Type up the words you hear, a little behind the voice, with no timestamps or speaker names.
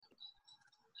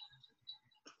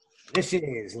This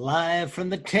is Live from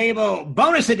the Table,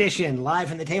 bonus edition. Live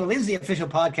from the Table is the official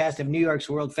podcast of New York's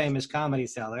world-famous Comedy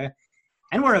Cellar,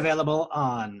 and we're available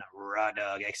on Raw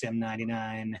Dog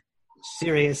XM99,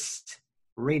 Sirius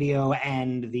Radio,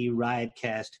 and the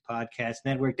Ridecast Podcast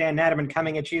Network. Dan Naturman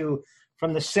coming at you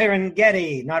from the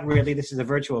Serengeti. Not really, this is a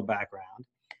virtual background.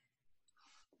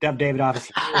 Dov Davidoff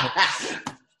is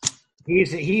here.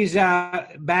 He's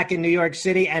back in New York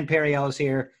City, and Periel is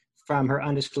here from her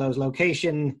undisclosed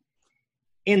location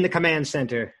in the command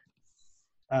center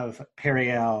of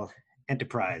Periel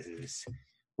Enterprises.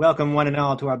 Welcome, one and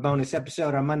all, to our bonus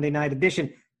episode, our Monday night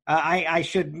edition. I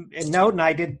should note, and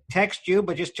I did text you,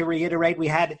 but just to reiterate, we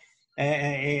had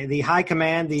the high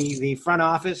command, the front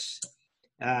office,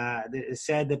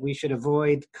 said that we should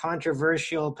avoid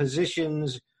controversial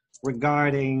positions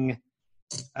regarding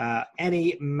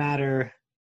any matter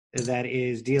that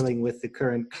is dealing with the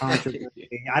current controversy.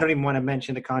 I don't even want to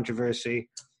mention the controversy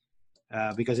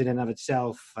because in and of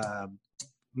itself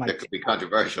it could be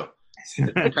controversial.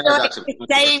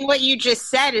 Saying what you just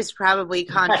said is probably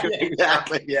controversial.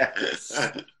 Exactly, yeah.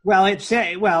 I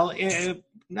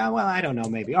don't know,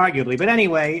 maybe, arguably. But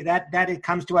anyway, that it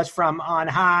comes to us from on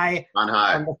high. From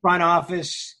the front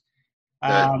office. The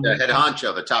head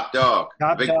honcho, the top dog.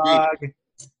 Top big dog.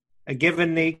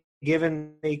 Given the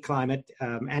climate,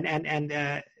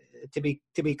 and to be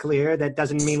clear, that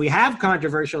doesn't mean we have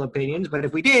controversial opinions. But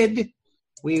if we did,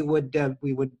 we would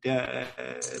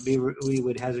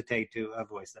hesitate to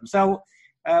voice them. So,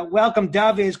 welcome.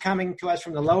 Dov is coming to us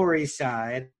from the Lower East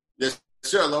Side. Yes,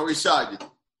 sir. Lower East Side.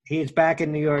 He's back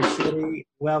in New York City.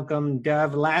 Welcome,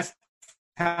 Dov. Last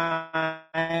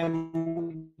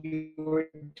time you were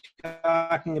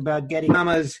talking about getting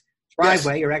Mama's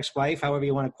driveway, your ex-wife, however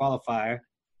you want to qualify her.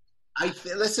 I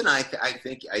think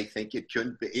it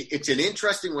could be. It's an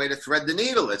interesting way to thread the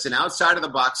needle. It's an outside of the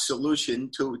box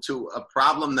solution to a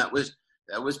problem that was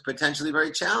potentially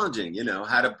very challenging. You know,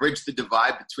 how to bridge the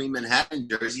divide between Manhattan and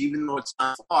Jersey, even though it's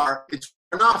not far. It's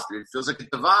far enough. It feels like a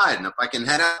divide. And if I can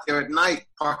head out there at night,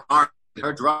 park her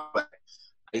driveway,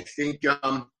 I think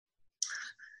that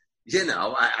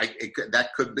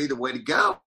could be the way to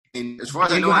go. I mean, as far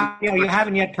as I know, you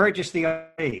haven't yet purchased the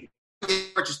RV.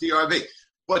 Purchased the RV.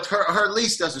 But her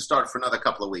lease doesn't start for another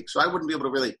couple of weeks, so I wouldn't be able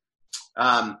to really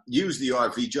use the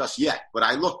RV just yet. But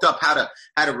I looked up how to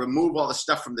remove all the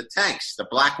stuff from the tanks, the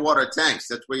black water tanks.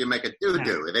 That's where you make a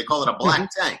doo-doo. They call it a black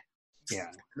tank.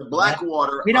 Yeah. The black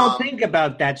water. We don't think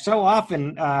about that so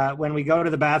often when we go to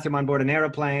the bathroom on board an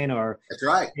airplane or that's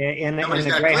right. in a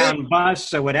Greyhound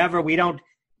bus or whatever. We don't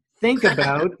think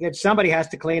about that somebody has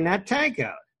to clean that tank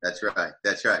out. That's right.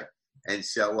 And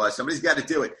so somebody's got to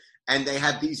do it. And they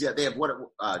have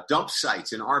dump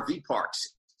sites in RV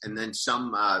parks, and then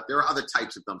some. There are other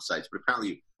types of dump sites, but apparently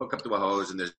you hook up to a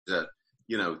hose, and there's a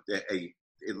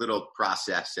little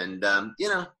process, and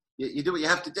you do what you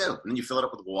have to do, and then you fill it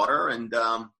up with water. And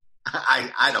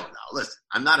I don't know. Listen,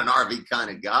 I'm not an RV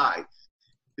kind of guy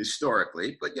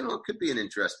historically, but it could be an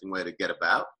interesting way to get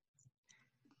about.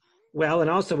 Well,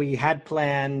 and also we had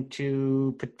planned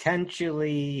to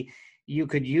potentially. You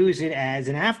could use it as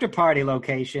an after-party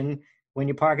location when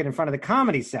you park it in front of the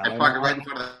Comedy Cellar. I park it right in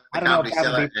front of the Comedy Cellar. I don't know if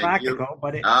that would be practical,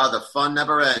 but the fun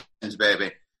never ends,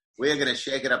 baby. We are going to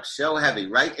shake it up so heavy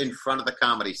right in front of the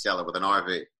Comedy Cellar with an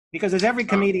RV. Because as every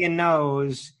comedian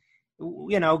knows,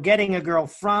 getting a girl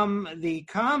from the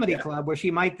comedy club where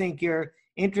she might think you're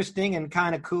interesting and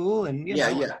kind of cool and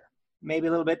maybe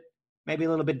a little bit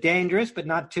dangerous, but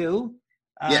not too.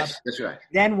 Yes, that's right.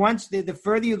 Then once the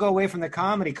further you go away from the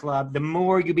comedy club, the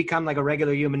more you become like a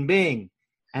regular human being,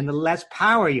 and the less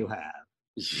power you have.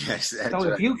 Yes, that's so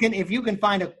right. if you can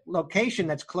find a location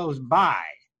that's close by,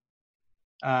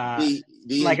 the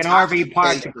like an RV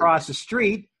park across the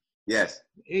street, yes,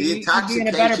 you'd be in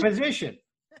a better position.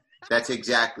 That's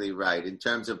exactly right. In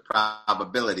terms of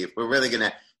probability, if we're really going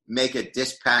to make a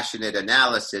dispassionate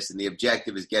analysis and the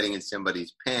objective is getting in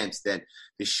somebody's pants, then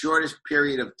the shortest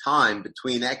period of time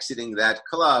between exiting that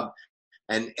club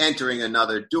and entering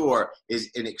another door is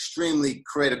an extremely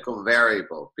critical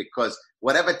variable, because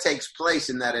whatever takes place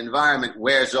in that environment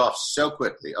wears off so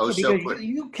quickly. So quickly.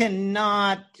 You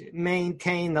cannot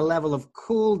maintain the level of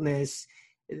coolness.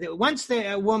 Once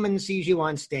a woman sees you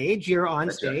on stage, you're on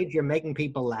That's stage, right. You're making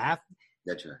people laugh.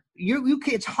 That's right.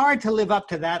 It's hard to live up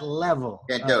to that level.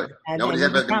 Can't do it.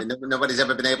 Nobody's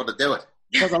ever been able to do it.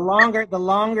 So the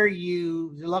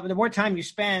more time you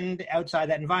spend outside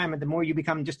that environment, the more you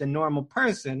become just a normal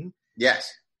person.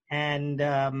 Yes. And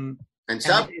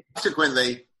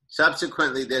subsequently,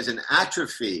 there's an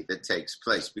atrophy that takes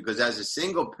place, because as a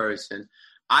single person,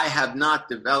 I have not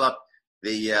developed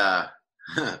the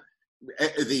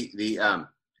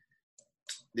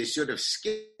the sort of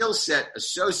skill set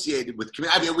associated with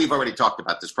community. I mean, we've already talked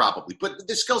about this probably, but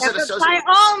the skill set associated. By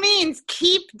all means,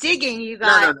 keep digging, you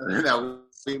guys. No.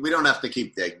 We don't have to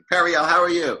keep digging. Periel, how are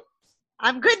you?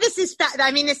 I'm good. This is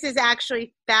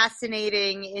actually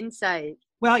fascinating insight.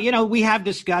 Well, we have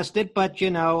discussed it, but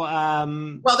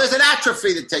well, there's an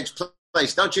atrophy that takes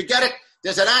place. Don't you get it?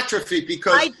 There's an atrophy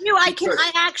because I do.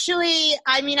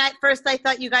 At first I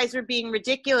thought you guys were being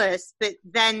ridiculous, but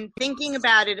then thinking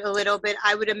about it a little bit,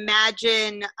 I would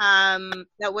imagine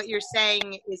that what you're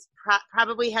saying is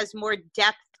probably has more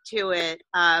depth to it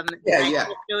than I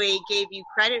actually gave you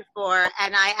credit for.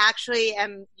 And I actually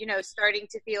am, starting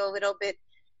to feel a little bit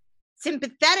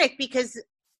sympathetic because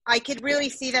I could really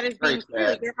see that as being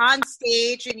true. You're on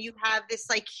stage and you have this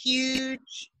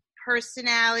huge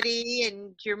personality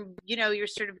and you're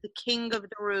sort of the king of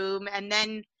the room, and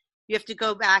then you have to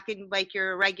go back and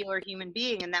you're a regular human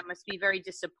being, and that must be very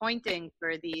disappointing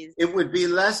for these. It would be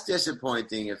less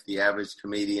disappointing if the average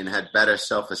comedian had better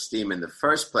self-esteem in the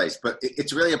first place, but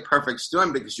it's really a perfect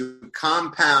storm because you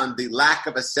compound the lack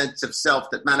of a sense of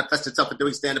self that manifests itself in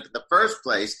doing stand-up in the first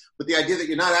place with the idea that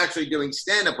you're not actually doing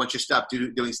stand-up once you stop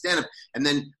doing stand-up, and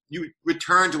then you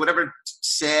return to whatever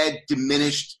sad,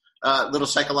 diminished little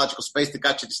psychological space that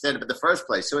got you to stand up in the first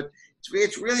place. So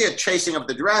it's really a chasing of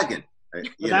the dragon. Well,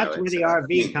 that's where the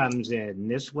RV comes in.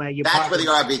 This way that's where the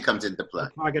RV comes into play.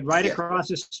 Park it right across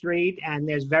the street, and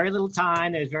there's very little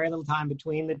time. There's very little time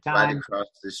between the time right across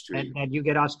the street. And you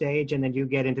get off stage, and then you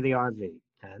get into the RV.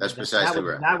 That's precisely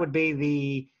right. That would be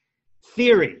the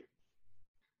theory.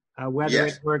 Whether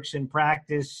it works in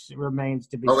practice remains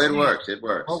to be seen. It works. It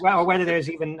works. Or whether there's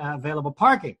even available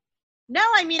parking. No,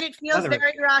 it feels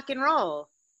very rock and roll.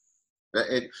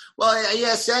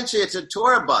 Essentially it's a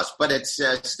tour bus, but it's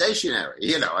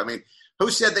stationary. Who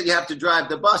said that you have to drive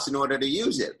the bus in order to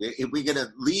use it? We're going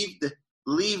to leave the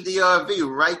RV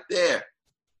right there,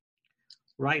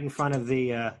 right in front of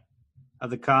the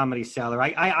Comedy Cellar.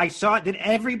 I saw it. Did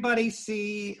everybody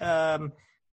see Dave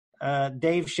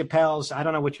Chappelle's? I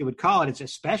don't know what you would call it. It's a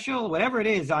special, whatever it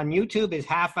is, on YouTube. His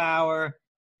half hour.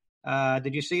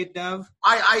 Did you see it, Dov?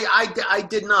 I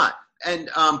did not,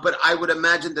 but I would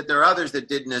imagine that there are others that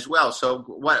didn't as well. So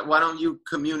why don't you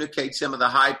communicate some of the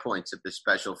high points of this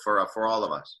special for all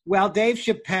of us? Well, Dave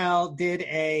Chappelle did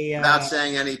without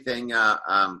saying anything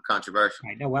controversial.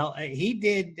 Right. No, well, he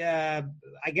did. I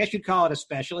guess you'd call it a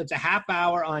special. It's a half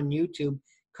hour on YouTube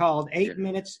called 8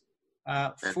 minutes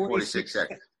 46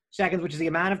 seconds, which is the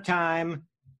amount of time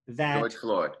that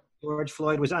George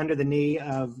Floyd was under the knee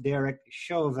of Derek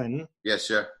Chauvin. Yes,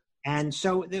 sir. And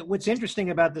so what's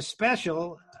interesting about the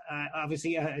special,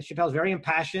 obviously, Chappelle's very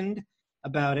impassioned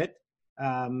about it,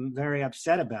 very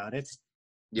upset about it.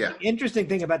 Yeah. The interesting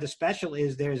thing about the special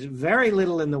is there's very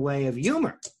little in the way of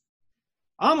humor.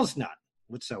 Almost none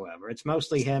whatsoever. It's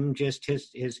mostly him, just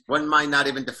his... One might not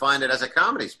even define it as a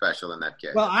comedy special in that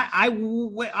case. Well, I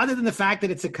other than the fact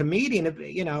that it's a comedian, if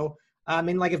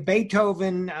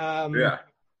Beethoven...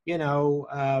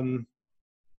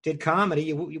 did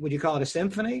comedy, would you call it a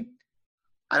symphony?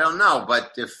 I don't know,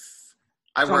 but if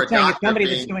I were a doctor, somebody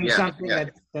that's doing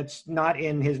something that's not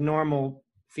in his normal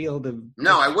field of...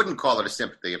 No, I wouldn't call it a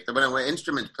symphony. If there were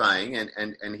instruments playing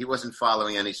and he wasn't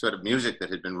following any sort of music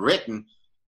that had been written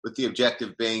with the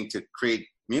objective being to create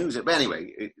music. But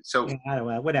anyway, so... I don't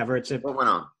know, whatever. It's what went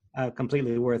on? A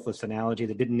completely worthless analogy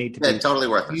that didn't need to be totally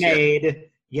worthless,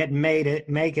 yet make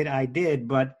it, I did,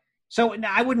 but... So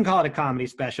I wouldn't call it a comedy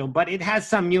special, but it has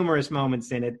some humorous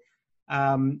moments in it,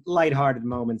 lighthearted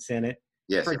moments in it.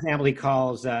 Yes. For example, he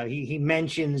calls, he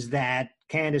mentions that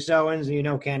Candace Owens,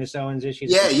 Candace Owens is.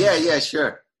 Yeah,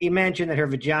 sure. He mentioned that her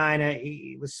vagina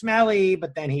was smelly,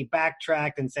 but then he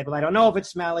backtracked and said, well, I don't know if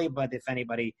it's smelly, but if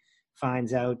anybody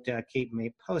finds out, keep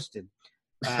me posted.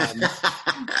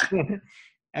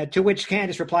 To which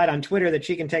Candace replied on Twitter that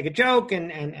she can take a joke,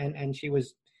 and she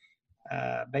was...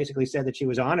 basically said that she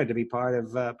was honored to be part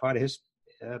of his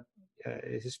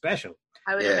special.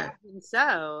 I would imagine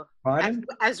so. Pardon?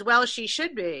 As well she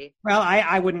should be. Well,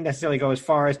 I wouldn't necessarily go as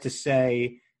far as to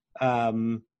say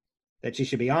that she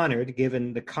should be honored,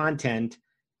 given the content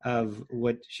of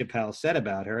what Chappelle said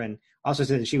about her, and also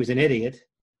said that she was an idiot,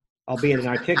 albeit an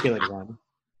articulate one.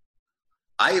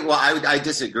 I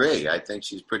disagree. I think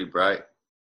she's pretty bright.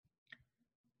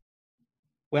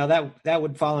 Well, that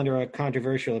would fall under a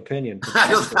controversial opinion.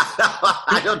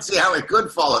 I don't see how it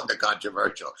could fall under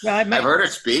controversial. Well, I've heard her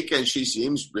speak, and she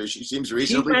seems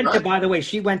reasonably bright. By the way,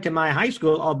 she went to my high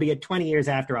school, albeit 20 years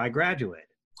after I graduated.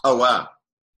 Oh, wow.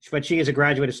 But she is a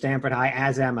graduate of Stanford High,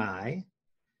 as am I.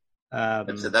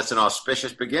 That's an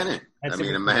auspicious beginning. I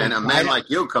mean, a man right. like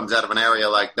you comes out of an area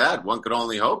like that. One could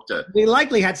only hope to. We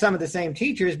likely had some of the same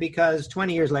teachers because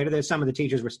 20 years later, there's some of the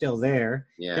teachers were still there.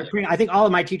 Yeah. I think all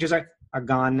of my teachers are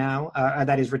gone now.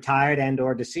 That is retired and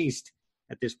or deceased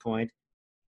at this point.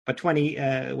 But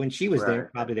when she was there,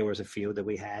 probably there was a few that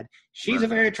we had. She's a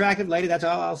very attractive lady. That's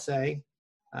all I'll say.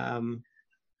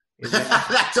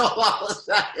 That's all I'll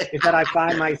say. Is that I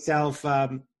find myself.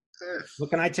 What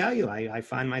can I tell you? I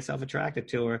find myself attracted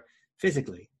to her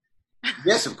physically.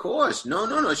 Yes, of course.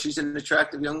 No. She's an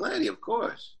attractive young lady, of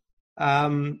course.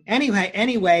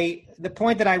 Anyway, the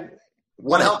point that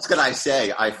What else could I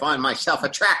say? I find myself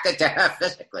attracted to her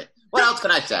physically. What else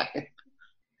can I say?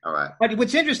 All right. But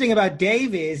what's interesting about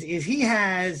Dave is he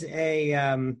has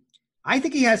I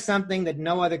think he has something that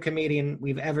no other comedian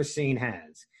we've ever seen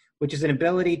has, which is an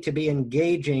ability to be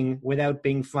engaging without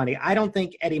being funny. I don't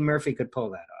think Eddie Murphy could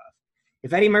pull that off.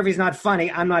 If Eddie Murphy's not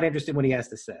funny, I'm not interested in what he has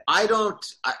to say. I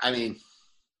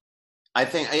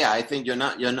think you're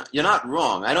not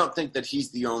wrong. I don't think that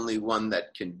he's the only one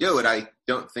that can do it. I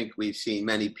don't think we've seen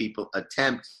many people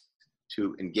attempt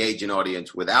to engage an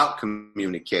audience without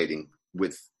communicating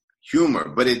with humor.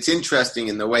 But it's interesting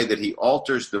in the way that he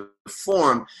alters the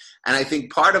form. And I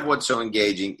think part of what's so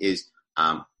engaging is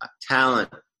talent.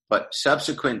 But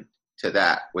subsequent to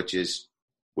that, which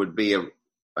would be a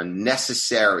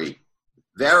necessary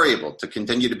variable to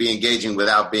continue to be engaging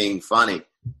without being funny,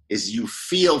 is you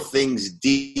feel things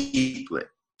deeply,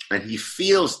 and he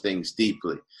feels things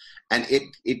deeply, and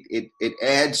it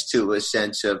adds to a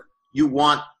sense of you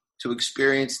want to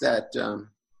experience that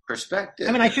perspective.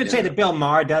 I mean, I should say that Bill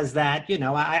Maher does that. You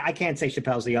know, I can't say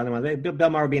Chappelle's the other one. Bill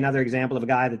Maher would be another example of a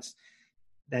guy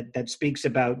that speaks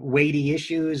about weighty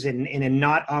issues in a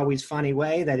not always funny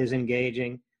way that is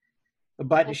engaging.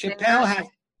 But Colbert. Chappelle has,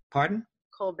 pardon?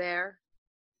 Colbert.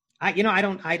 I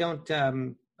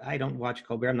don't watch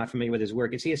Colbert. I'm not familiar with his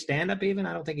work. Is he a stand-up even?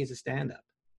 I don't think he's a stand-up.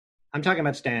 I'm talking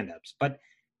about stand-ups. But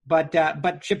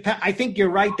Chappelle, I think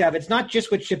you're right, Dov. It's not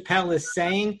just what Chappelle is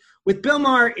saying. With Bill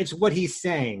Maher, it's what he's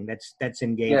saying that's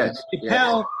engaging. Yes,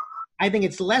 Chappelle, I think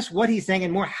it's less what he's saying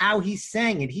and more how he's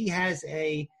saying it. He has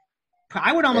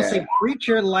I would almost say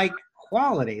preacher-like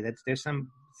quality. There's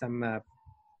some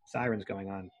sirens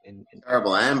going on in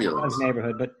terrible ambulance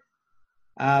neighborhood, but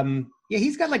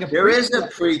he's got like there is a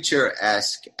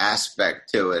preacher-esque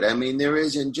aspect to it. I mean, there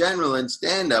is in general in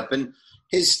stand-up, and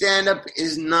his stand-up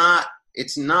is not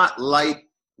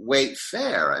lightweight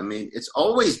fare. I mean, it's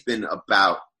always been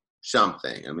about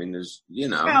something. I mean, there's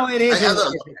well, it is.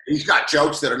 He's got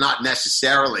jokes that are not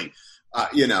necessarily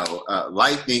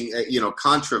lightning,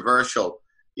 controversial,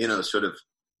 sort of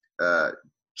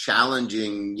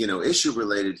challenging,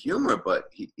 issue-related humor, but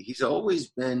he's always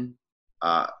been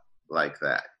like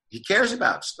that. He cares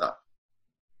about stuff.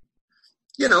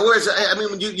 Whereas, I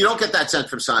mean, you don't get that sense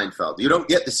from Seinfeld. You don't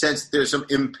get the sense that there's some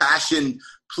impassioned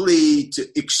plea to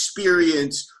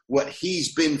experience what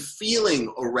he's been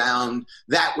feeling around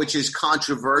that which is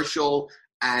controversial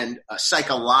and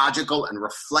psychological and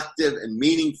reflective and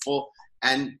meaningful.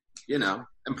 And,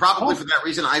 and probably for that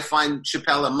reason, I find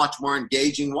Chappelle a much more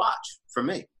engaging watch for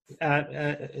me.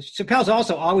 Chappelle's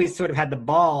also always sort of had the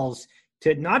balls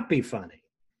to not be funny.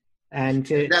 And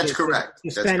that's correct.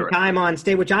 To spend time on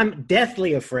stage, which I'm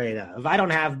deathly afraid of. I don't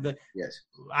have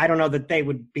I don't know that they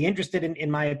would be interested in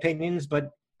my opinions,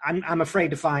 but I'm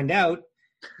afraid to find out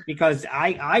because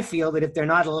I feel that if they're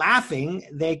not laughing,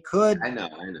 they could. I know.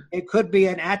 It could be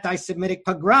an anti-Semitic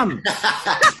pogrom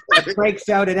that breaks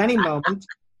out at any moment.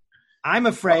 I'm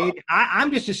afraid.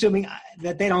 I'm just assuming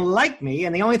that they don't like me,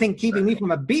 and the only thing keeping me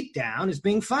from a beatdown is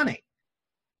being funny.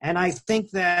 And I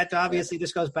think that obviously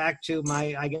this goes back to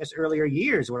my, I guess, earlier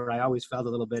years where I always felt a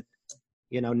little bit,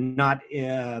 not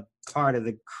part of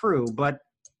the crew. But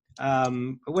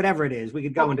whatever it is, we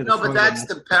could go into the. No, but that's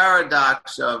the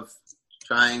paradox of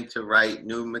trying to write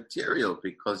new material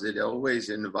because it always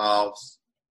involves,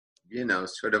 it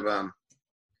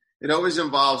always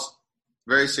involves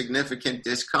very significant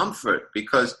discomfort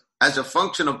because as a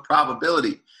function of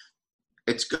probability,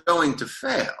 it's going to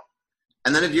fail.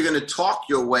 And then if you're going to talk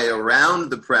your way around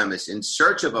the premise in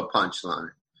search of a punchline,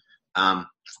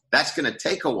 that's going to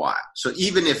take a while. So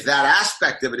even if that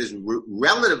aspect of it is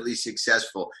relatively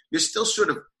successful, you're still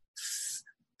sort of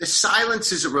 – the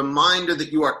silence is a reminder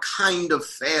that you are kind of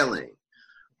failing.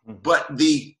 But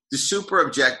the super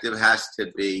objective has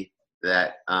to be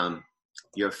that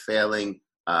you're failing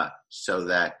so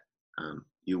that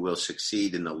you will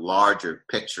succeed in the larger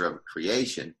picture of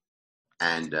creation.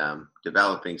 And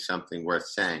developing something worth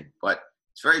saying, but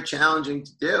it's very challenging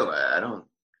to do.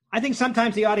 I think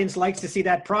sometimes the audience likes to see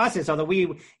that process. Although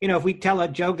if we tell a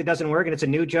joke that doesn't work and it's a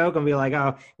new joke, and we're like,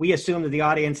 oh, we assume that the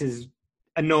audience is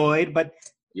annoyed, but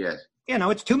yes,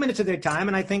 it's 2 minutes of their time,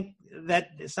 and I think that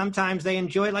sometimes they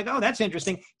enjoy, like, oh, that's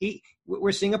interesting.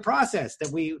 We're seeing a process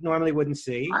that we normally wouldn't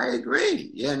see. I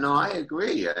agree. Yeah, no, I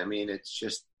agree. I mean, it's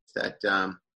just that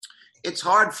it's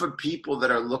hard for people that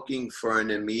are looking for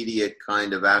an immediate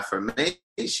kind of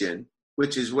affirmation,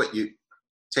 which is what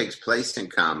takes place in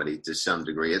comedy to some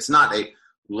degree. It's not a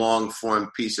long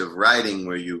form piece of writing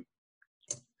where you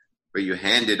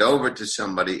hand it over to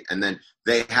somebody and then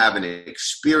they have an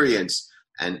experience,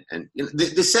 and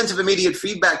the sense of immediate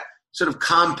feedback sort of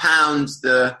compounds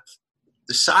the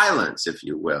silence, if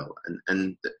you will,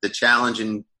 and the challenge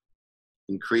in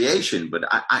creation. But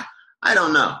I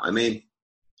don't know. I mean,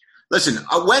 listen,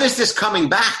 when is this coming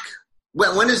back?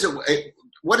 When is it?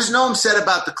 What has Noam said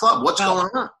about the club? What's going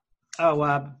on? Oh,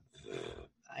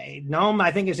 Noam,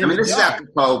 I think, is in this is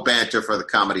apropos banter for the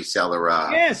Comedy Cellar.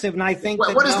 Yes, and I think...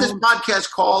 What is this podcast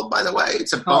called, by the way?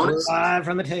 It's a bonus? Live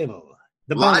from the Table.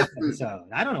 The bonus episode.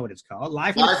 I don't know what it's called.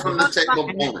 Live from the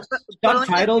Table bonus.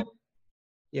 Subtitled.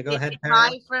 Yeah, go ahead,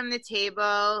 Periel. Live from the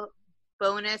Table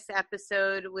bonus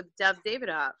episode with Dov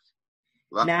Davidoff.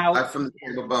 Live from the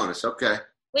Table bonus. Okay.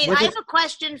 Wait, I have a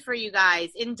question for you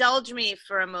guys. Indulge me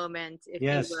for a moment, if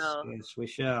you will. Yes, we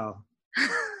shall.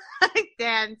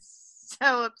 Dan's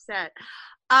so upset.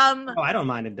 I don't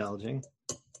mind indulging.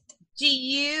 Do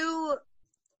you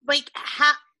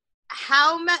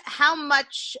how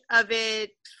much of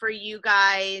it for you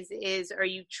guys are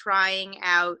you trying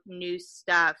out new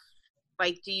stuff?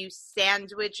 Like, do you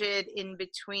sandwich it in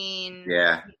between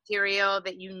material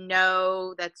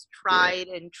that that's tried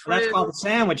and true? That's called the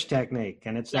sandwich technique,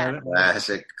 and it's a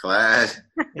classic.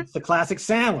 It's the classic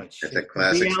sandwich. It's a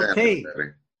classic BLT.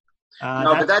 sandwich.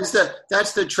 But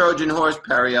that's the Trojan horse,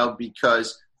 Periel,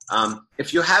 because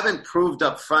if you haven't proved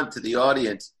up front to the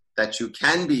audience that you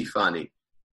can be funny,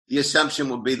 the assumption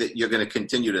will be that you're going to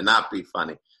continue to not be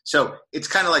funny. So it's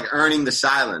kind of like earning the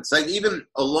silence. Like even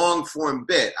a long form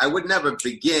bit, I would never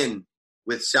begin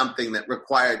with something that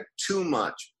required too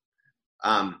much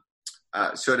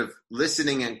sort of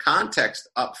listening and context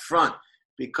up front,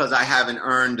 because I haven't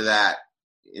earned that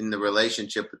in the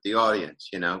relationship with the audience,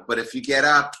 But if you get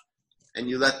up and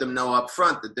you let them know up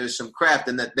front that there's some craft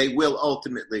and that they will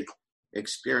ultimately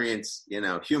experience,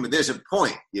 humor, there's a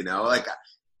point, like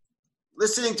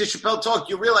listening to Chappelle talk,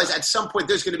 you realize at some point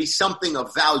there's going to be something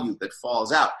of value that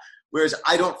falls out. Whereas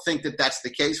I don't think that that's the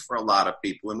case for a lot of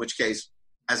people, in which case,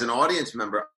 as an audience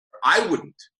member, I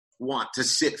wouldn't want to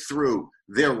sit through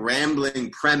their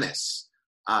rambling premise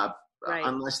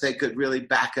unless they could really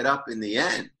back it up in the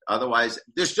end. Otherwise,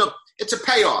 it's a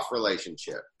payoff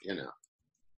relationship,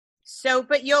 So,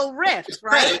 but you'll riff,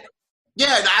 right?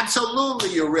 Yeah,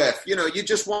 absolutely you riff. You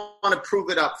just want to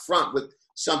prove it up front with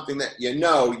something that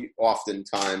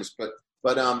oftentimes, but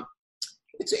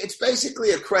it's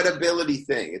basically a credibility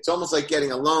thing. It's almost like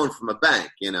getting a loan from a bank.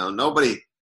 Nobody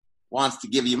wants to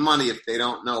give you money if they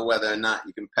don't know whether or not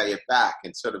you can pay it back.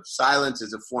 And sort of silence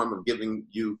is a form of giving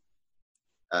you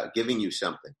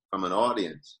something from an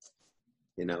audience.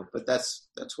 But that's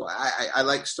why I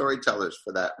like storytellers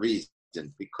for that reason,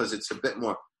 because it's a bit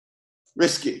more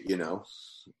risky.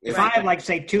 If I have,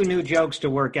 say, 2 new jokes to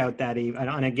work out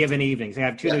on a given evening, say I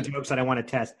have 2 new jokes that I want to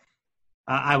test,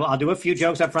 I'll do a few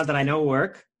jokes up front that I know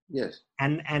work. Yes.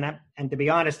 And to be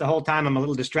honest, the whole time I'm a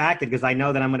little distracted because I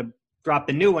know that I'm going to drop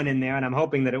the new one in there, and I'm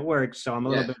hoping that it works. So I'm a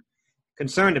little bit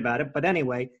concerned about it. But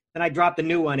anyway, then I drop the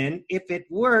new one in. If it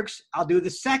works, I'll do the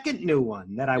second new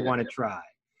one that I want to try.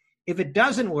 If it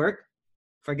doesn't work,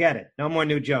 forget it. No more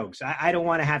new jokes. I don't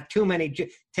want to have too many.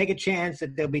 Take a chance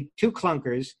that there'll be 2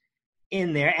 clunkers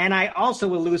in there, and I also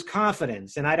will lose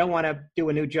confidence, and I don't want to do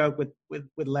a new joke with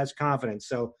less confidence.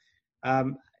 So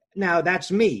now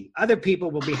that's me. Other people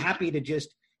will be happy to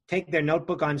just take their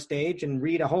notebook on stage and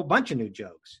read a whole bunch of new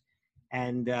jokes.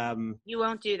 And you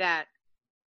won't do that.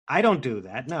 I don't do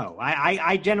that. No,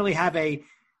 I generally have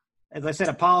as I said,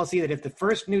 a policy that if the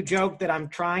first new joke that I'm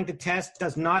trying to test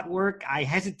does not work, I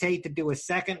hesitate to do a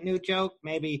second new joke.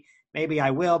 Maybe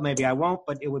I will, maybe I won't,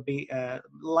 but it would be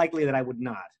likely that I would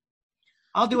not.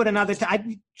 I'll do it another time.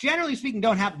 I, generally speaking,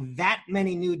 don't have that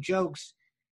many new jokes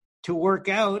to work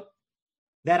out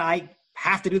that I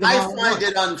have to do them all. I find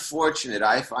it unfortunate.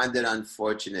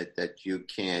 That you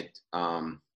can't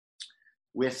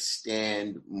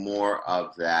withstand more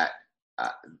of that,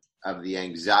 of the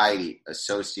anxiety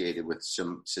associated with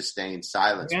some sustained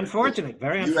silence. Very unfortunate.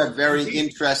 You have very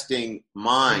interesting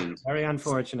mind. Very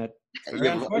unfortunate.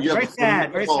 Very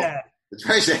sad. Very sad. It's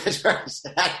very sad. It's very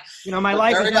sad. My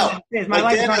life is not Dan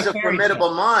has a fairy formidable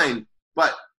tale. mind,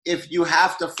 but if you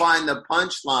have to find the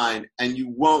punchline and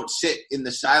you won't sit in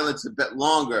the silence a bit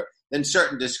longer, then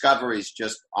certain discoveries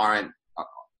just aren't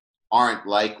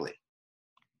likely.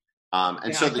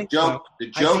 So the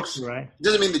jokes right.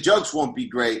 doesn't mean the jokes won't be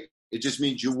great. It just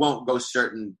means you won't go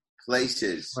certain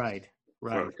places, right,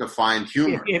 to find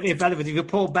humor. If you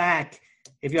pull back,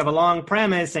 if you have a long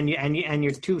premise and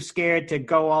you're too scared to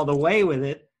go all the way with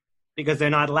it because they're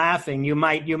not laughing, you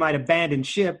might abandon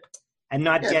ship and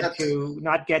not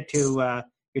get to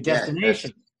your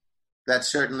destination. That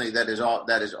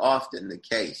is often the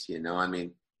case. I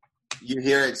mean, you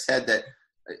hear it said that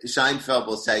Seinfeld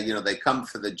will say, they come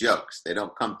for the jokes. They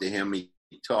don't come to hear me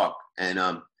talk.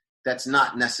 And that's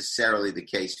not necessarily the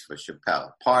case for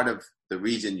Chappelle. Part of the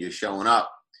reason you're showing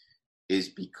up is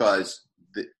because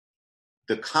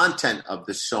the content of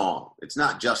the song, it's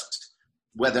not just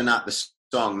whether or not the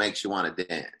song makes you want to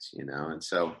dance, And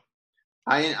so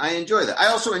I enjoy that. I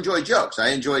also enjoy jokes. I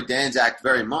enjoy Dan's act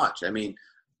very much. I mean,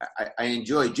 I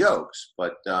enjoy jokes,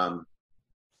 but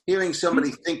hearing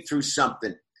somebody think through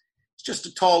something, it's just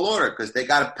a tall order because they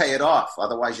got to pay it off.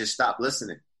 Otherwise, you stop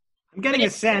listening. I'm getting a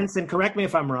sense, and correct me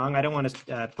if I'm wrong, I don't want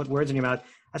to put words in your mouth,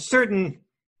 a certain,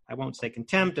 I won't say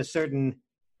contempt, a certain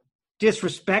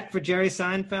disrespect for Jerry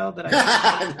Seinfeld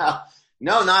that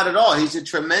No, not at all. He's a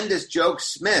tremendous joke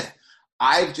smith.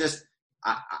 I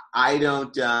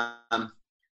don't,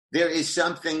 there is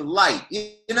something light.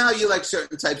 You know how you like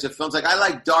certain types of films? Like I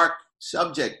like dark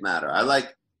subject matter. I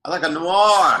like a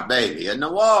noir, baby, a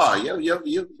noir.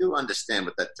 You understand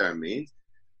what that term means.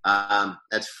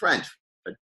 That's French.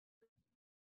 But,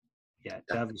 yeah,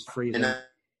 that was freezing.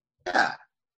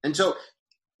 And so,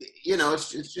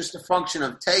 it's just a function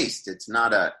of taste. It's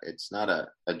not a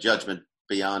judgment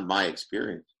beyond my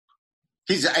experience.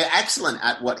 He's excellent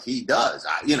at what he does.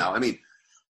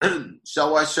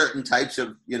 So are certain types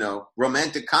of,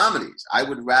 romantic comedies. I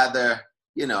would rather,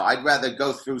 I'd rather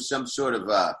go through some sort of,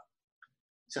 I'd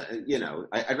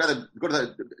rather go to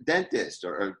the dentist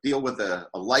or deal with a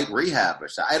light rehab or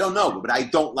something. I don't know, but I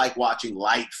don't like watching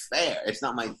light fare. It's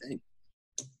not my thing.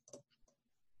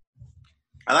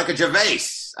 I like a Gervais.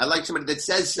 I like somebody that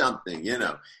says something, In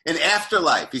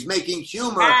Afterlife, he's making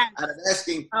humor out of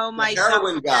asking the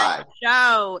heroin guy.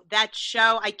 That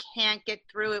show, I can't get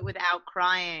through it without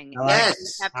crying.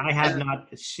 Yes. I have not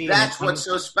seen That's what's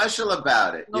so special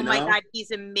about it. Oh, my God,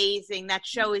 he's amazing. That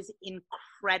show is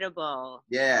incredible.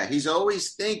 Yeah, he's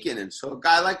always thinking. And so a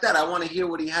guy like that, I want to hear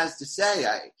what he has to say.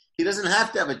 He doesn't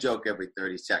have to have a joke every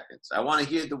 30 seconds. I want to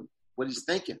hear what he's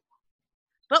thinking.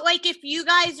 But if you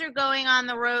guys are going on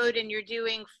the road and you're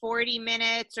doing 40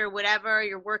 minutes or whatever,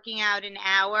 you're working out an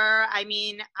hour, I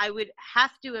mean, I would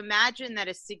have to imagine that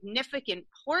a significant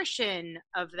portion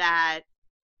of that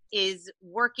is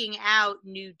working out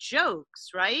new jokes,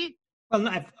 right?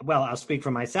 Well, I'll speak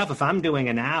for myself. If I'm doing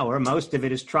an hour, most of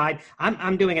it is tried.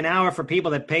 I'm doing an hour for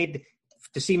people that paid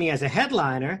to see me as a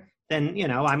headliner. Then,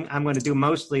 I'm going to do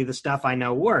mostly the stuff I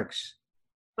know works.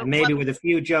 And maybe with a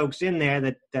few jokes in there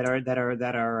that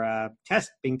are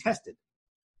being tested.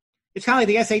 It's kind of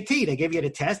like the SAT. They give you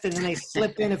the test and then they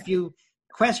slip in a few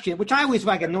questions, which I always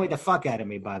annoy the fuck out of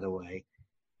me, by the way.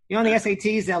 On the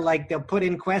SATs, they'll put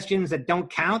in questions that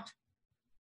don't count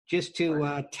just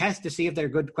to test to see if they're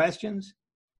good questions.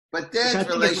 But Dan's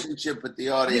relationship with the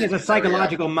audience. I think it's a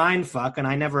psychological mind fuck, and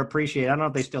I never appreciate it. I don't know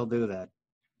if they still do that.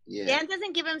 Yeah. Dan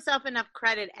doesn't give himself enough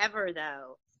credit ever,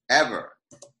 though. Ever.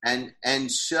 And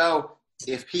so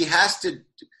if he has to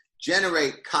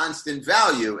generate constant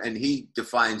value, and he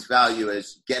defines value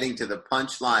as getting to the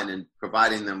punchline and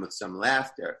providing them with some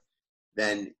laughter,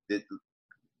 then the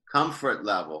comfort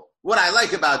level. What I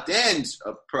like about Dan's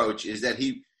approach is that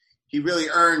he really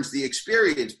earns the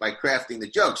experience by crafting the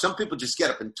joke. Some people just get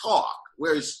up and talk,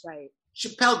 whereas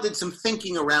Chappelle did some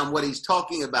thinking around what he's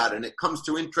talking about, and it comes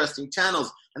through interesting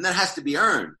channels, and that has to be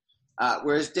earned.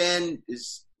 Whereas Dan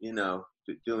is,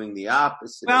 doing the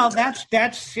opposite. Well, that's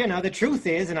the truth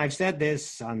is, and I've said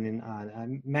this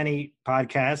on many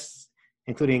podcasts,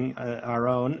 including our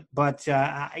own. But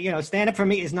stand up for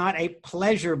me is not a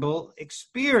pleasurable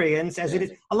experience as it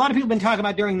is. A lot of people have been talking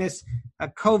about during this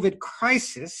COVID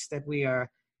crisis that we are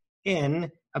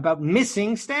in about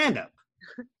missing stand up.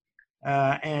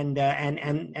 And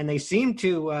they seem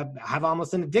to have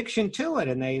almost an addiction to it,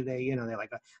 and they're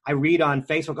like, I read on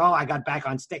Facebook, I got back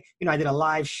on stage. I did a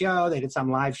live show. They did some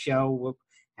live show,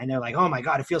 and they're like, oh my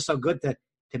God, it feels so good to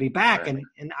be back, and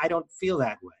I don't feel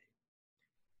that way.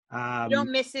 You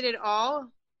don't miss it at all?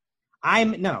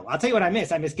 No, I'll tell you what I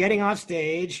miss. I miss getting off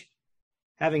stage,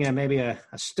 having maybe a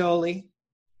Stoli,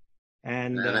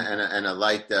 and a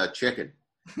light chicken.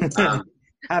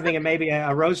 Having maybe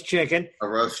a roast chicken. A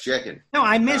roast chicken. No,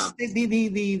 I miss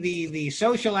the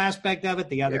social aspect of it,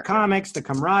 the other comics, the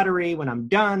camaraderie when I'm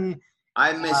done.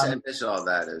 I miss all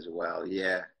that as well,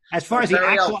 yeah. As far as the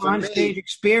actual on-stage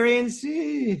experience,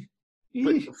 I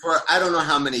don't know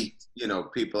how many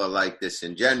people are like this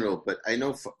in general, but I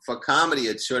know for comedy,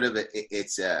 it's sort of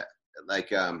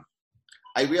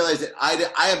I realize that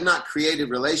I have not created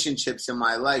relationships in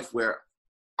my life where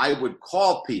I would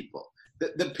call people.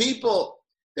 The people,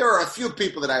 there are a few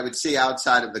people that I would see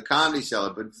outside of the Comedy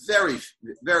Cellar, but very,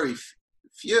 very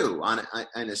few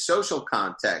in a social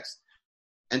context.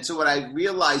 And so what I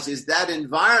realized is that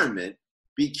environment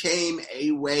became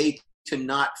a way to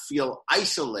not feel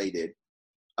isolated.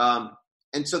 And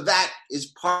so that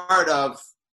is part of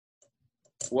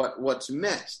what's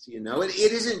missed,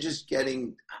 It isn't just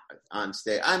getting on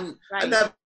stage. I've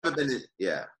never been,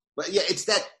 but it's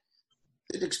that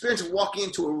the experience of walking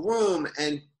into a room,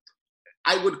 and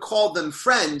I would call them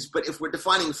friends, but if we're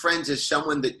defining friends as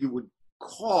someone that you would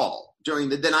call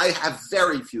then I have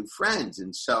very few friends.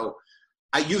 And so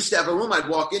I used to have a room I'd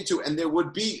walk into, and there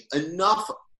would be enough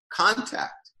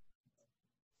contact,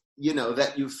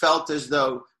 that you felt as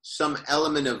though some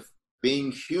element of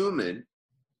being human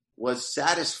was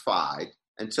satisfied,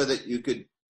 and so that you could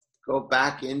go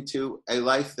back into a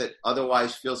life that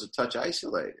otherwise feels a touch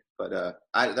isolated. But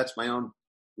that's my own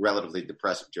relatively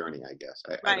depressive journey, I guess.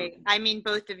 Right. I mean,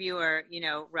 both of you are,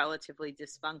 relatively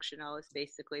dysfunctional is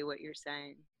basically what you're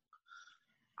saying.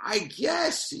 I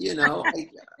guess,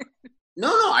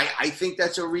 I think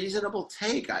that's a reasonable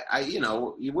take.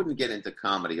 You wouldn't get into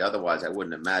comedy otherwise. I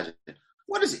wouldn't imagine it.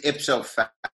 What is ipso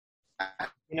facto?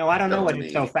 I don't know what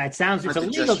ipso facto. It sounds, it's a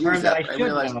legal term that I should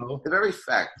know. The very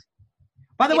fact.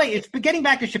 By the way, it's getting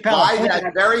back to Chappelle. By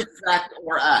that very fact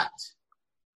or act.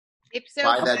 Ipso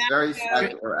by that very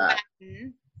fact or act.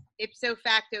 Latin. Ipso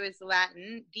facto is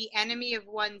Latin. The enemy of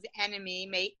one's enemy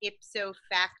may ipso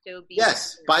facto be.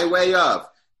 Yes, by way of.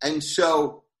 And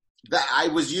so that I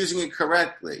was using it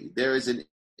correctly. There is an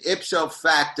ipso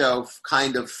facto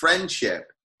kind of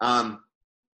friendship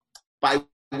by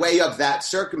way of that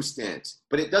circumstance,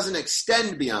 but it doesn't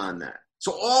extend beyond that.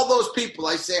 So all those people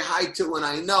I say hi to and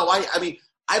I know, I mean,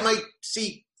 I might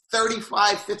see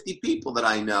 35, 50 people that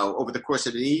I know over the course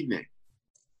of an evening.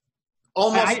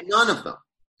 Almost none of them.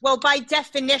 Well, by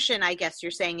definition, I guess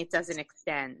you're saying it doesn't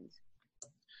extend.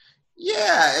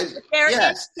 Yeah.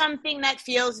 There is something that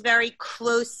feels very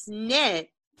close-knit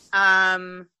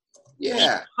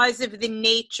because of the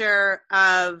nature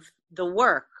of the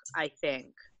work, I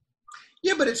think.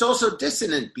 Yeah, but it's also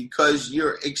dissonant because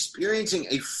you're experiencing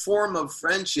a form of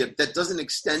friendship that doesn't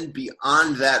extend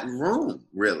beyond that room,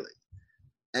 really.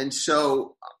 And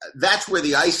so that's where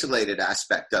the isolated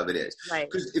aspect of it is. Right.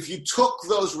 Because if you took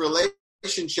those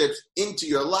relationships into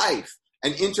your life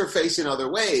and interface in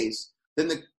other ways, then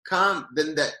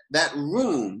that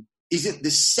room isn't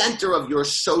the center of your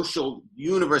social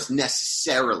universe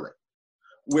necessarily.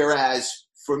 Whereas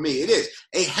for me, it is.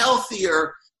 A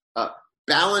healthier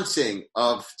balancing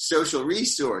of social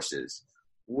resources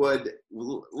would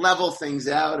level things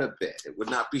out a bit. It would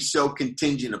not be so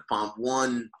contingent upon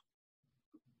one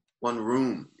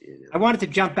room. I wanted to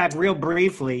jump back real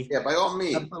briefly. Yeah, by all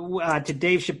means. To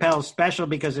Dave Chappelle's special,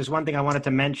 because there's one thing I wanted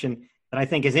to mention that I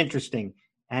think is interesting.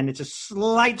 And it's a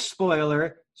slight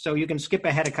spoiler, so you can skip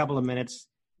ahead a couple of minutes.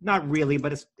 Not really,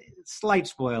 but it's a slight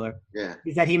spoiler. Yeah.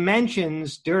 Is that he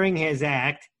mentions during his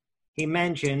act,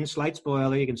 slight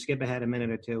spoiler, you can skip ahead a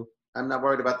minute or two. I'm not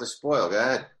worried about the spoil. Go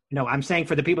ahead. No, I'm saying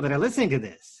for the people that are listening to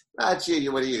this. What are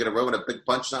you going to ruin a big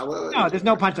punchline? No, there's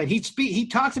no punchline. He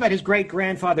talks about his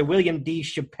great-grandfather, William D.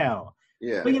 Chappelle.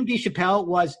 Yeah. William D. Chappelle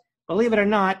was, believe it or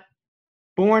not,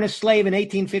 born a slave in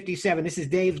 1857. This is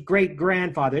Dave's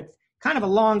great-grandfather. It's kind of a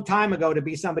long time ago to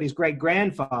be somebody's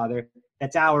great-grandfather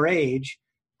that's our age.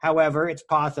 However, it's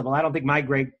possible. I don't think my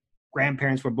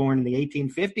great-grandparents were born in the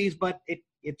 1850s, but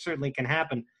it certainly can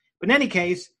happen. But in any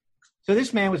case, so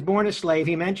this man was born a slave.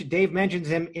 Dave mentions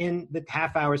him in the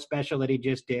half-hour special that he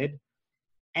just did.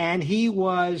 And he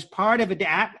was part of it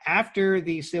after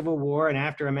the Civil War and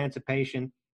after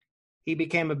emancipation. He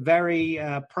became a very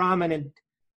prominent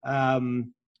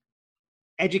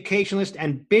educationalist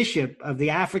and bishop of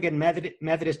the African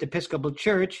Methodist Episcopal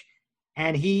Church.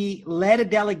 And he led a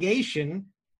delegation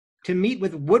to meet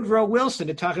with Woodrow Wilson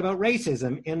to talk about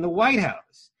racism in the White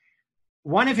House.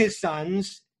 One of his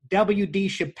sons, W.D.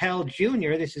 Chappelle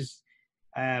Jr., this is,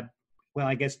 I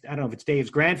guess, I don't know if it's Dave's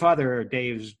grandfather or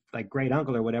Dave's great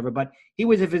uncle or whatever, but he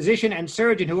was a physician and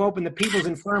surgeon who opened the People's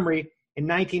Infirmary in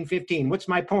 1915. What's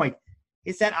my point?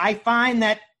 Is that I find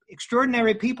that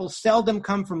extraordinary people seldom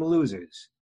come from losers.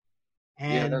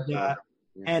 And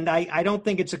and I don't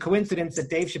think it's a coincidence that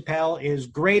Dave Chappelle is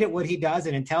great at what he does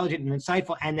and intelligent and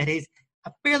insightful, and that he's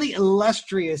a fairly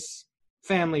illustrious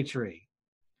family tree.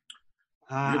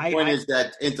 Your point is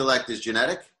that intellect is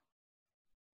genetic?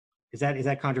 Is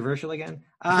that controversial again?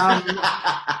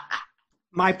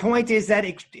 My point is that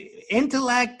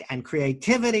intellect and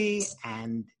creativity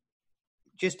and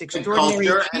just extraordinary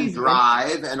culture and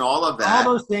drive and all of that.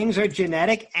 All those things are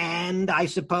genetic and I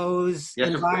suppose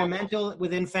environmental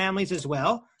within families as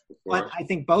well. But I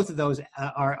think both of those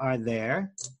are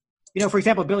there. You know, for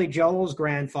example, Billy Joel's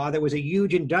grandfather was a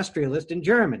huge industrialist in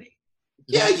Germany.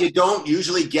 Yeah, you don't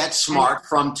usually get smart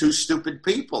from two stupid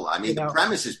people. I mean, the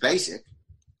premise is basic.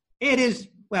 It is,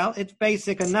 well, it's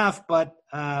basic enough, but,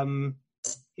 I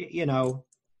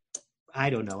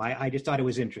don't know. I just thought it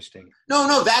was interesting.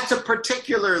 No, that's a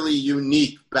particularly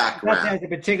unique background. That's a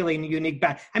particularly unique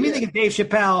background. I mean, think of Dave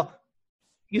Chappelle.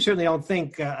 You certainly don't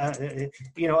think,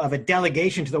 of a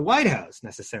delegation to the White House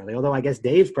necessarily, although I guess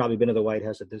Dave's probably been to the White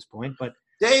House at this point. But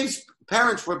Dave's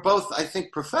parents were both, I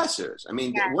think, professors. I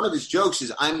mean, one of his jokes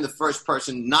is, I'm the first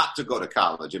person not to go to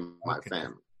college in my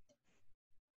family.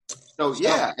 So,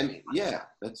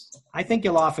 I think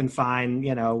you'll often find,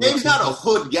 Dave's not a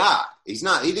hood guy. He's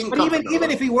not. He didn't. But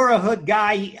even if he were a hood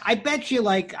guy, I bet you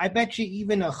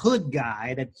even a hood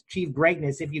guy that achieved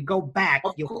greatness, if you go back,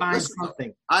 you'll find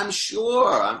something. I'm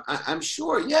sure. I'm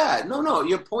sure. Yeah. No.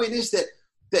 Your point is that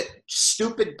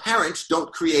stupid parents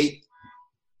don't create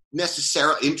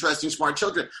necessarily interesting, smart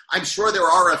children. I'm sure there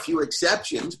are a few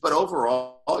exceptions, but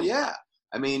overall, yeah.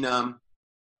 I mean,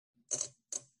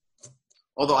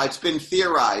 although it's been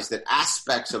theorized that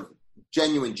aspects of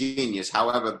genuine genius,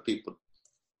 however people...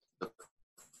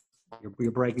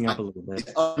 You're breaking up a little bit.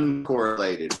 It's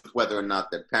uncorrelated with whether or not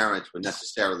their parents were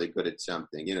necessarily good at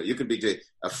something. You could be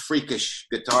a freakish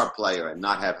guitar player and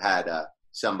not have had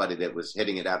somebody that was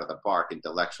hitting it out of the park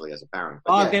intellectually as a parent.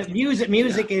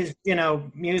 Music is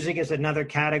another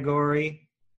category.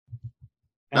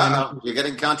 No, you're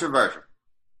getting controversial.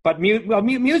 But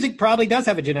music probably does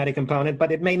have a genetic component,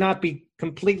 but it may not be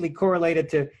completely correlated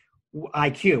to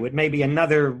IQ. It may be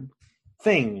another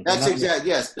thing. That's exactly,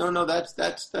 yes. No, that's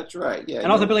right. Yeah.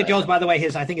 And also Billy Joel's, by the way,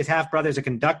 I think his half brother's a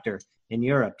conductor in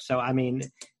Europe. So I mean,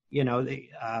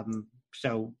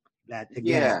 so that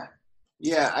again.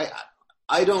 Yeah.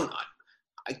 I don't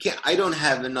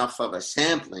have enough of a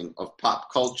sampling of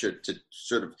pop culture to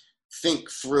sort of think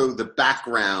through the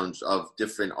backgrounds of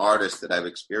different artists that I've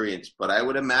experienced, but I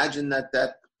would imagine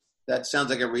that sounds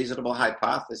like a reasonable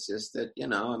hypothesis that,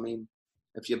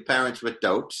 if your parents were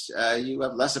dopes, you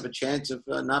have less of a chance of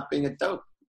not being a dope.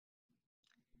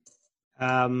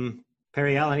 Periel,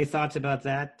 any thoughts about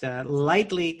that?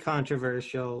 Lightly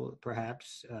controversial,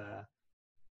 perhaps,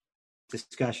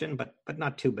 discussion, but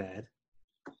not too bad.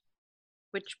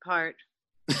 Which part?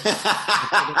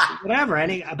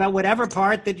 Whatever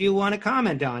part that you want to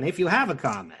comment on, if you have a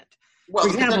comment. Well,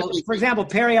 for example,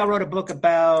 Periel wrote a book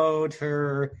about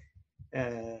her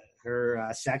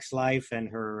sex life and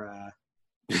her.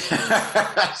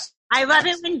 I love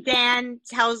it when Dan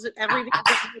tells everything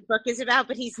that the book is about,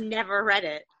 but he's never read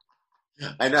it.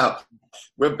 I know.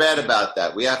 We're bad about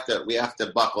that. We have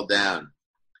to buckle down.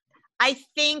 I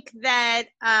think that.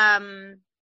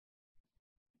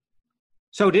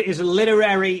 So is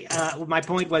literary, my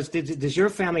point was, does your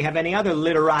family have any other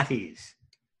literatis?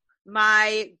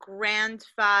 My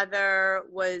grandfather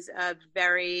was a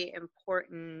very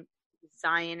important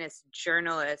Zionist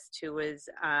journalist who was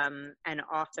an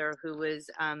author who was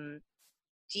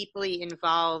deeply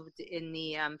involved in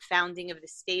the founding of the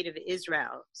State of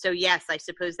Israel. So yes, I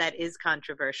suppose that is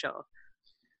controversial.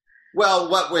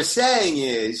 Well, what we're saying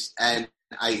is, and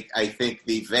I think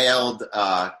the veiled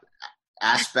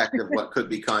aspect of what could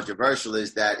be controversial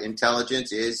is that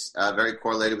intelligence is very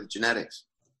correlated with genetics.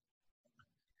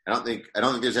 I don't think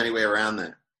there's any way around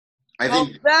that. I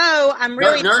think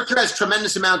nurture has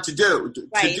tremendous amount to do with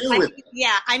it.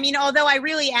 Yeah, I mean, although I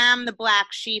really am the black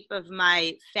sheep of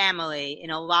my family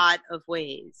in a lot of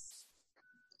ways.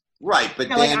 Right, but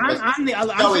so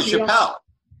is Chappelle.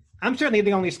 I'm certainly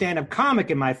the only stand-up comic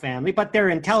in my family, but there are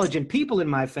intelligent people in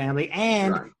my family,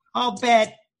 and right. I'll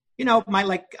bet. I'll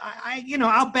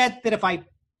bet that if I,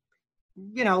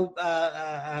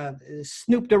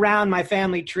 snooped around my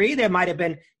family tree, there might have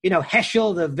been,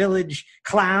 Heschel, the village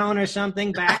clown or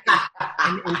something back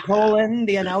in Poland.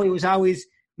 He was always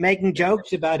making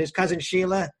jokes about his cousin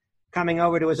Sheila coming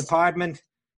over to his apartment.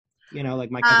 Like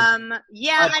my cousin.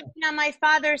 On my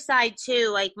father's side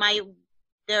too, like my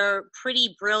they're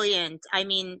pretty brilliant. I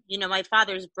mean, my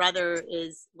father's brother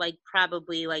is like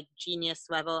probably like genius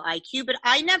level IQ, but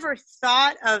I never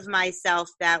thought of myself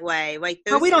that way. Like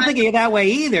those. Well, we don't think of you that way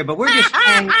either. But we're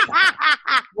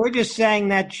just saying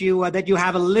that you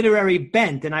have a literary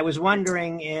bent, and I was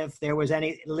wondering if there was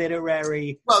any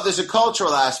literary. Well, there's a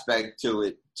cultural aspect to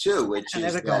it too, which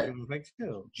is that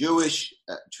Jewish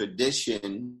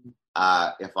tradition.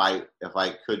 If I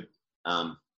could.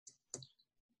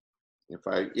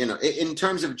 In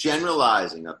terms of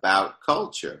generalizing about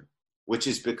culture, which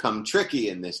has become tricky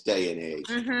in this day and age,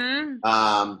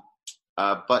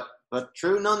 but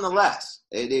true nonetheless.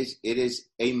 It is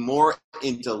a more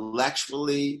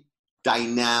intellectually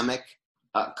dynamic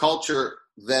culture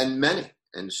than many,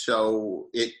 and so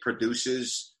it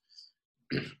produces,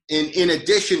 in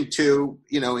addition to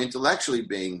intellectually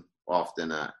being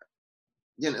often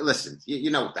listen, you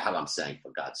know what the hell I'm saying,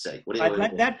 for God's sake.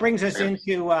 That brings us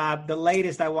into the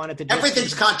latest I wanted to do.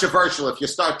 Everything's controversial if you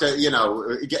start to,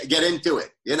 get into it,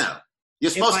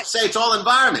 You're supposed to say it's all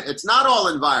environment. It's not all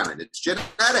environment. It's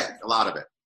genetic, a lot of it.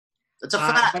 It's a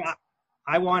fact.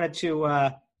 I wanted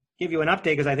to give you an update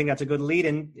because I think that's a good lead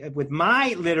in. With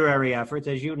my literary efforts,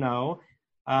 as you know,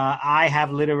 I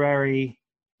have literary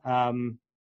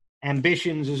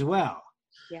ambitions as well.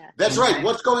 Yeah. That's right.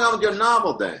 What's going on with your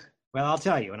novel, Dan? Well, I'll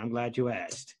tell you, and I'm glad you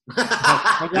asked.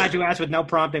 I'm glad you asked with no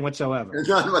prompting whatsoever.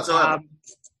 None whatsoever.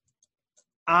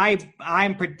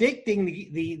 I'm predicting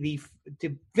the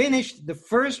to finish the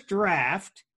first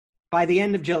draft by the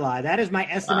end of July. That is my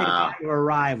estimated time of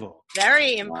arrival.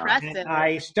 Very impressive. And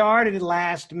I started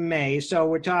last May, so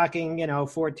we're talking,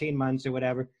 14 months or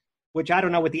whatever, which I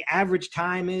don't know what the average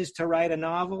time is to write a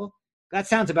novel. That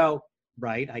sounds about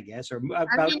right, I guess, or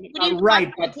about right.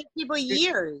 But it takes people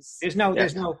years. There's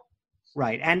no.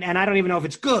 Right, and I don't even know if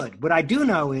it's good. What I do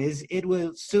know is it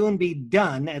will soon be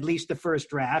done, at least the first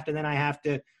draft, and then I have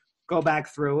to go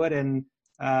back through it and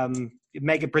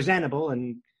make it presentable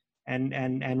and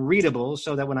readable,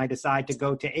 so that when I decide to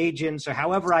go to agents or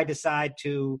however I decide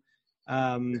to.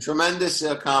 Tremendous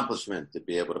accomplishment to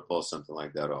be able to pull something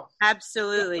like that off.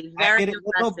 Absolutely, very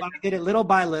impressive. I did it little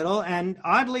by little, and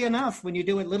oddly enough, when you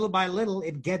do it little by little,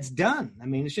 it gets done. I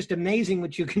mean, it's just amazing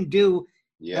what you can do.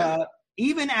 Yeah.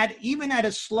 Even at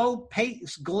a slow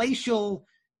pace, glacial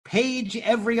page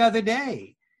every other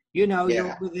day, you're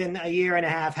within a year and a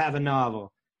half have a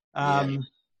novel. I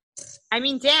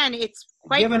mean, Dan, it's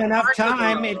quite given enough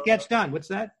time, it gets done. What's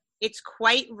that? It's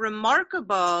quite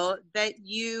remarkable that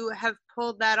you have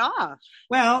pulled that off.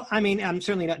 Well, I mean, I'm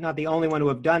certainly not the only one who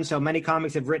have done so. Many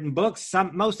comics have written books,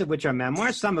 most of which are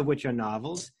memoirs, some of which are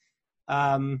novels.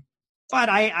 But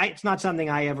it's not something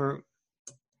I ever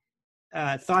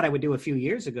thought I would do a few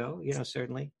years ago,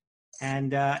 certainly.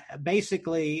 And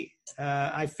basically,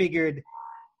 I figured,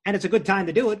 and it's a good time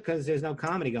to do it because there's no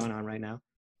comedy going on right now.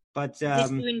 But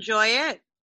did you enjoy it?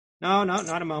 No,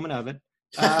 not a moment of it.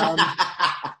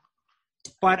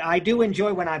 But I do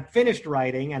enjoy when I'm finished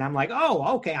writing and I'm like,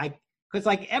 oh, okay. Because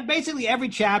basically every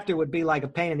chapter would be like a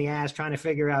pain in the ass trying to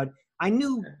figure out. I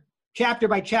knew chapter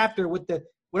by chapter what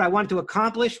I wanted to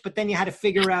accomplish, but then you had to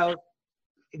figure out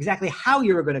exactly how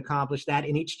you were going to accomplish that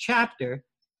in each chapter.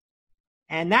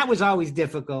 And that was always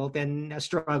difficult and a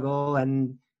struggle.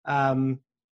 And then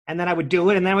I would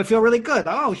do it and then I would feel really good.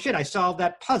 Oh shit, I solved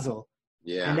that puzzle.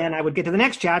 Yeah. And then I would get to the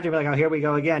next chapter and be like, oh, here we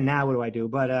go again. Now what do I do?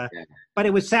 But it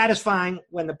was satisfying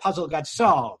when the puzzle got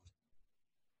solved.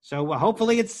 So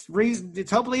hopefully it's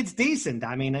decent.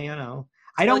 I mean,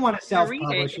 I don't want to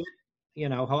self-publish it.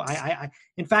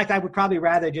 In fact, I would probably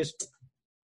rather just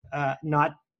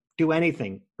not do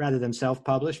anything rather than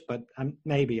self-publish, but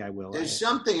maybe I will. There's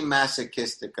something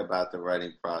masochistic about the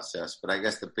writing process, but I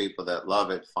guess the people that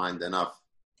love it find enough,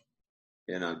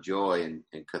 joy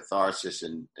and catharsis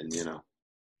and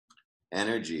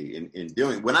energy in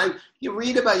doing. You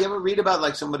ever read about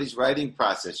like somebody's writing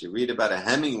process? You read about a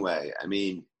Hemingway. I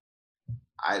mean,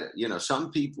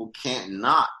 some people can't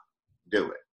not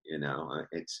do it. They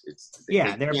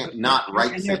can't not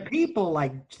write. And there are people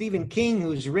like Stephen King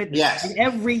who's written. Yes.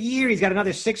 Every year he's got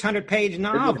another 600-page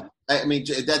novel. I mean,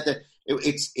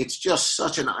 it's just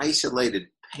such an isolated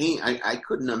pain. I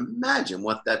couldn't imagine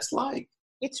what that's like.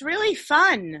 It's really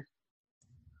fun.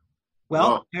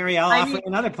 Well, Periel, I'll offer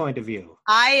another point of view.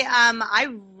 I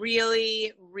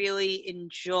really, really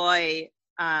enjoy.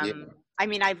 I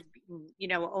mean, I've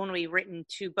only written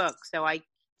 2 books, so I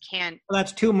can't. Well,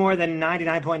 that's 2 more than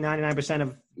 99.99%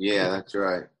 of. Yeah, that's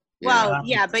right. Yeah. Well,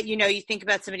 yeah, but you think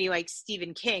about somebody like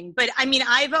Stephen King. But I mean,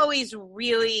 I've always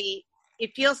really.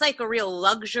 It feels like a real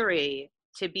luxury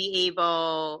to be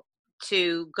able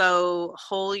to go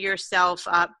hole yourself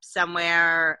up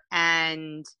somewhere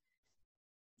and,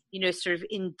 sort of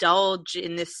indulge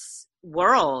in this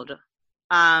world.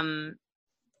 And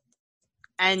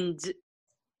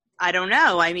I don't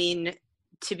know. I mean,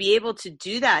 to be able to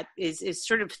do that is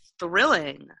sort of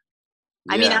thrilling.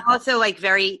 I mean, I'm also like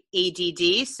very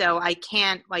ADD, so I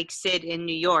can't like sit in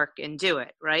New York and do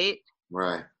it, right?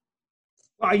 Right.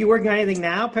 Are you working on anything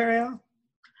now, Periel?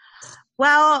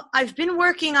 Well, I've been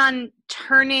working on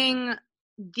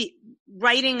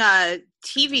writing a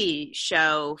TV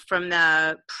show from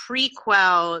the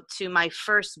prequel to my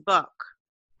first book.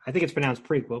 I think it's pronounced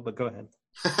prequel, but go ahead.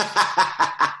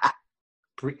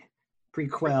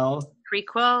 Prequel.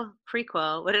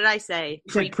 Prequel. What did I say?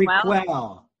 You said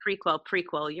prequel.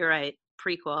 Prequel. You're right.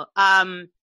 Prequel.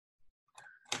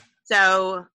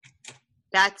 So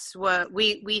that's what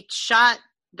we shot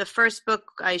the first book.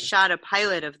 I shot a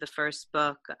pilot of the first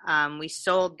book. We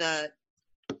sold it,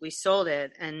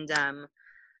 and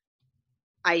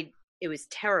it was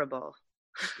terrible.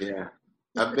 Yeah,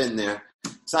 I've been there.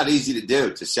 It's not easy to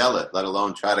do, to sell it, let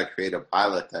alone try to create a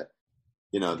pilot that,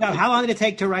 How long did it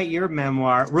take to write your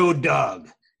memoir, Road Dog?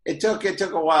 It took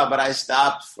a while, but I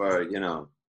stopped for,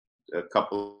 a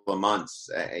couple of months,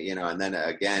 and then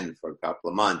again for a couple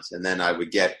of months. And then I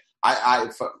would get,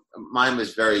 mine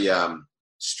was very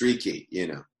streaky,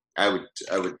 I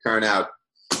would turn out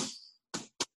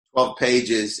 12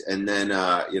 pages and then,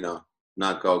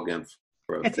 not go again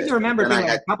for a bit. I think you remember being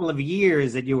a couple of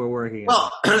years that you were working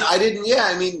on. Well, I didn't,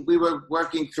 I mean, we were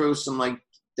working through some like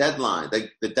deadline.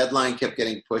 The deadline kept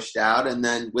getting pushed out. And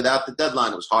then without the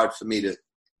deadline, it was hard for me to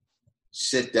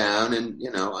sit down and,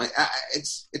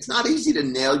 it's not easy to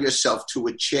nail yourself to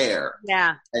a chair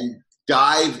and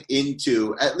dive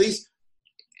into at least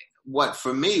what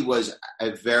for me was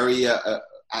a very, at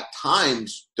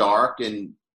times dark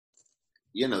and,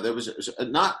 there was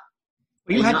not.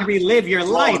 Well, you had to relive your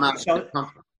life. So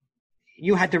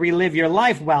you had to relive your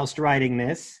life whilst writing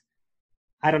this.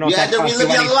 I don't know if that cost you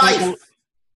any life.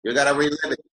 You got to relive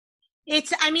it.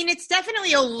 It's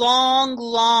definitely a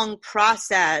long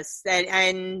process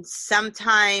and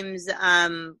sometimes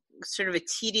sort of a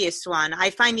tedious one.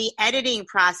 I find the editing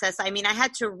process, I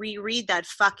had to reread that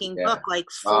fucking book like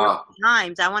 4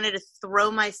 times. I wanted to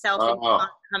throw myself into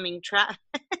oncoming traffic.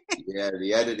 Yeah,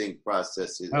 the editing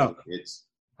process is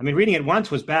reading it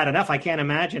once was bad enough. I can't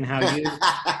imagine how you...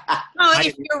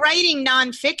 if you're writing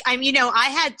nonfiction, I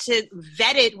had to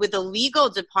vet it with the legal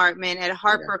department at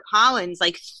HarperCollins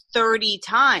like 30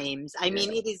 times.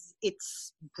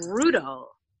 It's brutal.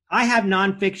 I have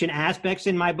nonfiction aspects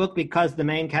in my book because the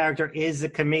main character is a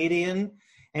comedian,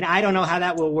 and I don't know how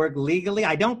that will work legally.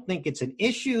 I don't think it's an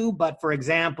issue, but for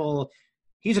example,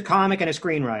 he's a comic and a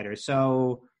screenwriter,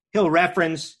 so he'll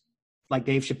reference, like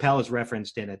Dave Chappelle is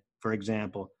referenced in it, for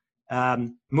example.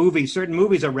 Certain movies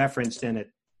are referenced in it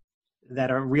that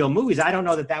are real movies. I don't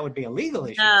know that would be a legal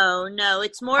issue. No.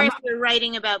 It's more if you're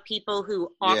writing about people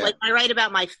who are, like I write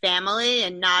about my family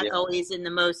and not always in the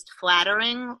most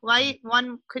flattering light,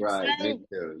 one could say. Right, me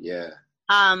too, yeah.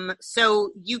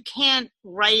 So you can't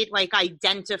write like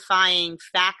identifying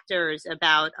factors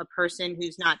about a person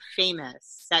who's not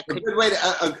famous. That could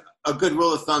a good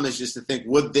rule of thumb is just to think,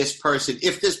 if this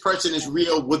person is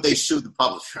real, would they sue the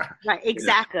publisher? Right,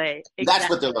 exactly. That's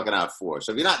what they're looking out for.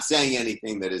 So if you're not saying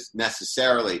anything that is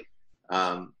necessarily,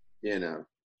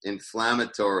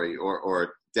 inflammatory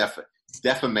or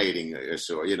defamating or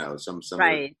so, some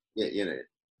right.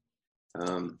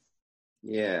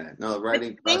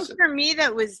 Writing the thing for me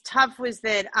that was tough was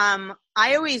that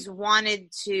I always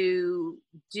wanted to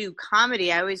do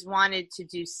comedy. I always wanted to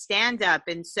do stand-up.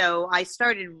 And so I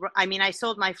I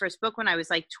sold my first book when I was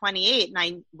like 28.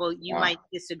 And you might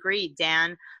disagree,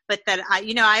 Dan, but that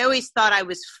I always thought I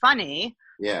was funny.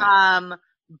 Yeah.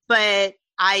 But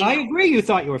I agree you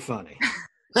thought you were funny.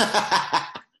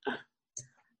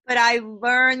 But I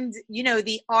learned,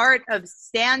 the art of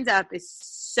stand-up is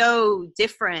so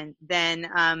different than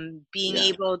being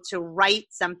able to write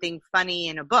something funny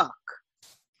in a book.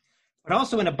 But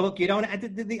also in a book, you don't. I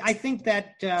think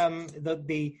that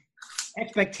the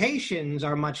expectations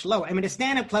are much lower. A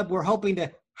stand-up club, we're hoping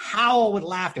to howl with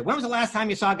laughter. When was the last time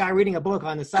you saw a guy reading a book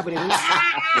on the subway?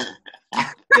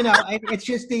 It's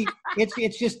just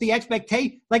the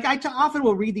expectation. Like I often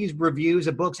will read these reviews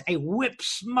of books, a whip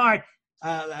smart.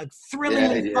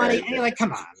 Thrillingly funny, and you're like,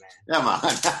 come on, man. Come on.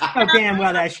 Oh, damn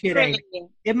well that shit ain't.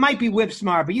 It might be whip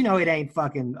smart, but it ain't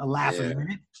fucking a laughing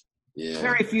minute. Yeah.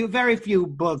 Very few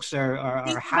books are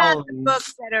howling. The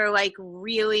books that are like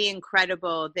really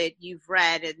incredible that you've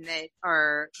read and that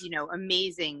are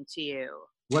amazing to you.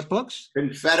 What books?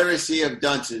 Confederacy of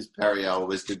Dunces, Periel,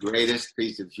 was the greatest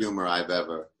piece of humor I've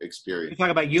ever experienced. You're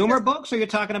talking about humor books, or you're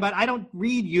talking about? I don't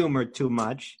read humor too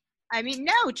much. I mean,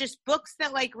 no, just books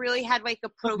that like really had like a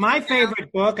profound. My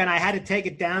favorite book, and I had to take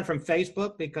it down from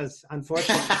Facebook because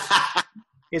unfortunately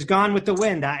is Gone with the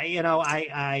Wind. I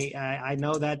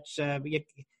know that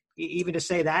even to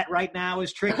say that right now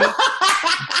is tricky,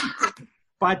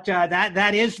 but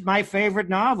that is my favorite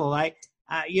novel.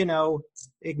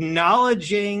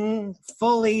 Acknowledging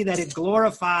fully that it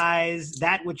glorifies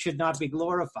that which should not be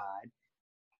glorified,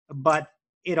 but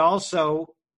it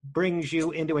also brings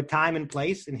you into a time and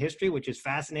place in history which is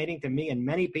fascinating to me and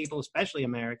many people, especially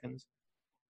Americans.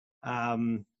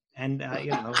 The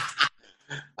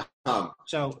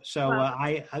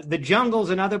Jungle's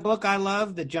another book I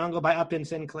love. The Jungle by Upton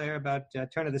Sinclair, about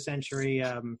turn of the century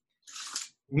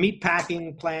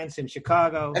meatpacking plants in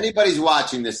Chicago. Anybody's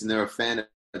watching this and they're a fan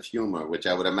of humor, which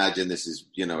I would imagine this is,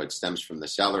 it stems from The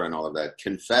Cellar and all of that.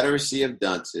 Confederacy of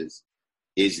Dunces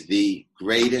is the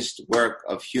greatest work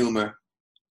of humor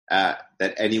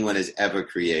that anyone has ever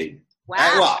created.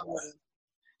 Wow.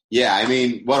 Yeah, I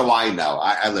mean, what do I know?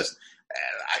 I listen.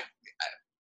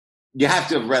 You have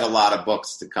to have read a lot of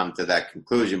books to come to that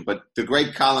conclusion, but the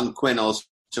great Colin Quinn also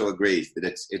agrees that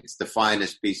it's the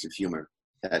finest piece of humor.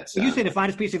 You say the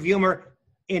finest piece of humor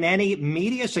in any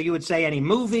media, so you would say any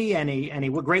movie, any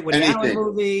great Woody Allen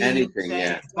movie? Anything,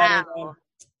 yeah.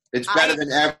 It's better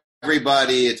than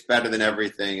everybody. It's better than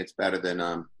everything. It's better than,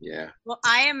 yeah. Well,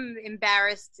 I am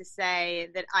embarrassed to say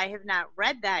that I have not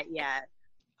read that yet.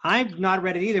 I've not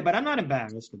read it either, but I'm not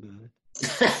embarrassed about it.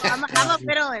 I'm a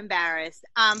little embarrassed,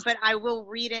 but I will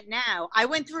read it now. I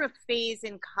went through a phase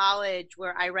in college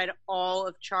where I read all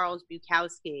of Charles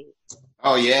Bukowski.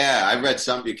 Oh yeah, I read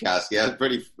some Bukowski. That's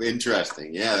pretty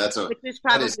interesting. Yeah, which is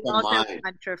probably also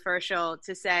controversial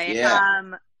to say. Yeah.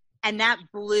 And that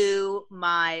blew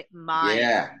my mind.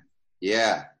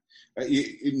 Yeah.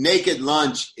 Naked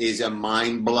Lunch is a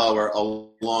mind blower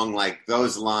along like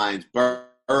those lines.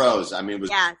 Burroughs, I mean,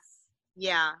 was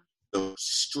the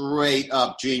straight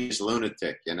up genius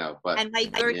lunatic, But and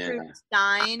like Gertrude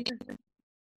Stein.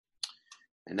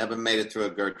 I never made it through a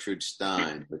Gertrude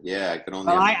Stein, but yeah, I could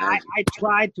only. Well, I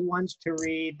tried once to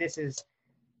read. This is,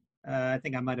 I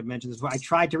think I might have mentioned this. I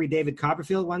tried to read David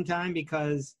Copperfield one time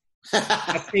because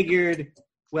I figured,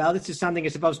 well, this is something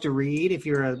you're supposed to read if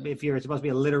you're supposed to be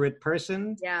a literate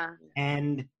person. Yeah.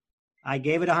 And I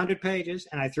gave it 100 pages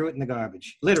and I threw it in the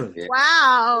garbage, literally. Yeah.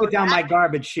 Wow. Threw it down my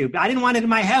garbage chute. I didn't want it in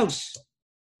my house.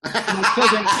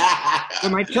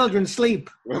 Where my children sleep.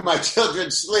 Where my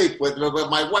children sleep, where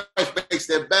my wife makes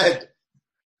their bed.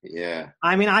 Yeah.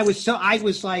 I mean, I was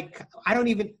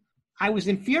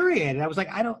infuriated. I was like,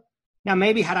 now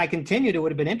maybe had I continued, it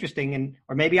would have been interesting,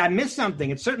 or maybe I missed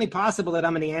something. It's certainly possible that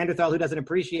I'm a Neanderthal who doesn't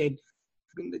appreciate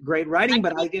great writing,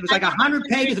 but it was like 100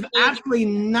 pages of absolutely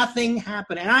nothing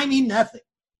happened. And I mean nothing.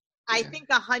 I think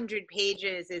 100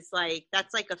 pages is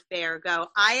that's like a fair go.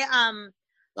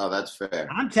 Oh, that's fair.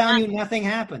 I'm telling you, nothing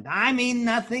happened. I mean,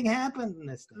 nothing happened in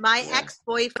this thing. My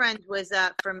ex-boyfriend was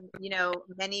from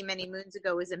many, many moons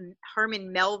ago, was a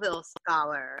Herman Melville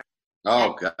scholar.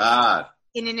 Oh, God.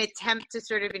 In an attempt to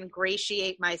sort of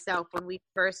ingratiate myself, when we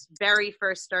very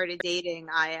first started dating,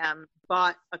 I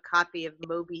bought a copy of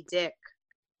Moby Dick.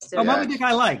 So, Moby Dick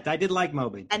I liked. I did like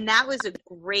Moby Dick. And that was a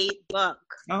great book.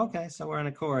 Oh, okay, so we're on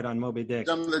accord on Moby Dick.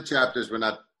 Some of the chapters were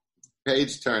not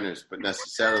page turners, but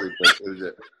necessarily, but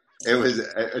it was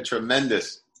a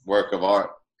tremendous work of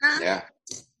art. Yeah.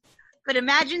 But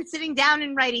imagine sitting down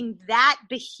and writing that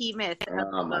behemoth.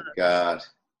 Oh my God.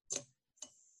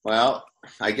 Well,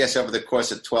 I guess over the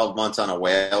course of 12 months on a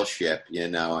whale ship,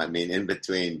 I mean, in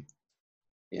between,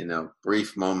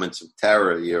 brief moments of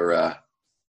terror,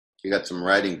 you got some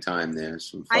writing time there,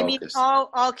 some focus. I mean,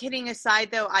 all kidding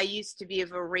aside, though, I used to be a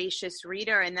voracious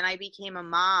reader, and then I became a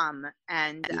mom,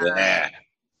 and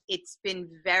it's been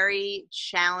very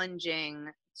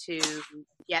challenging to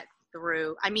get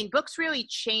through. I mean, books really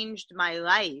changed my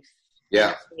life in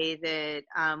a way that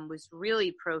was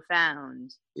really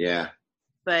profound. Yeah.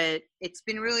 But it's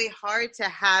been really hard to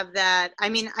have that. I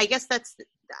mean, I guess that's,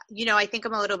 I think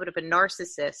I'm a little bit of a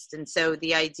narcissist. And so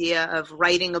the idea of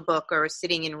writing a book or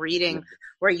sitting and reading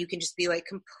where you can just be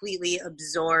completely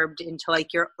absorbed into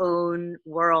your own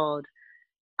world,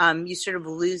 you sort of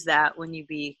lose that when you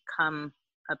become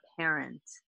a parent.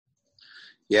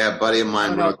 Yeah, a buddy of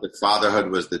mine wrote that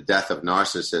fatherhood was the death of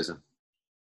narcissism.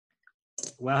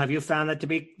 Well, have you found that to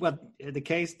be the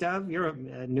case, Dov? You're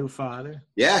a new father.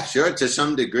 Yeah, sure, to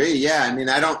some degree. Yeah, I mean,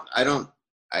 I don't.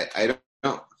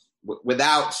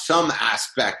 Without some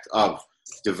aspect of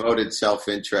devoted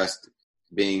self-interest,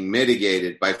 being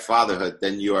mitigated by fatherhood,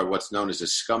 then you are what's known as a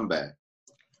scumbag.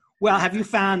 Well, have you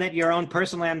found that your own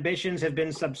personal ambitions have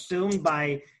been subsumed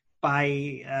by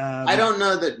I don't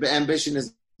know that ambition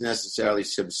is necessarily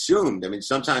subsumed. I mean,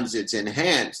 sometimes it's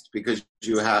enhanced because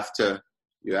you have to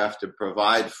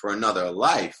provide for another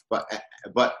life. But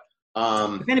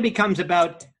then it becomes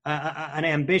about an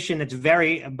ambition that's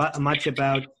very much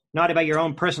about not about your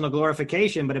own personal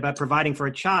glorification, but about providing for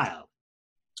a child.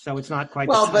 So it's not quite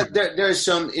well. the same. But there's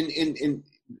some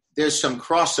there's some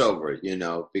crossover, you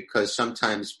know, because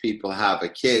sometimes people have a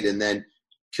kid and then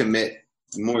commit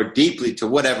more deeply to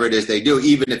whatever it is they do,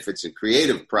 even if it's a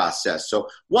creative process. So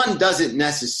one doesn't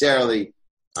necessarily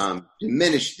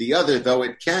diminish the other, though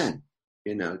it can,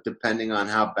 you know, depending on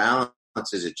how balance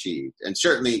is achieved. And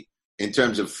certainly in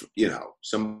terms of, you know,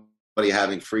 somebody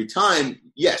having free time,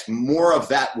 yes, more of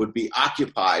that would be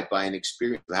occupied by an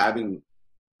experience of having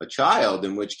a child,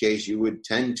 in which case you would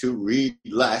tend to read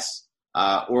less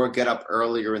or get up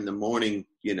earlier in the morning,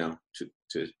 you know,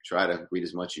 to try to read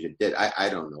as much as you did. I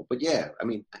don't know. But yeah, I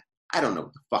mean, I don't know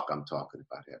what the fuck I'm talking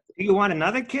about here. Do you want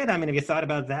another kid? I mean, have you thought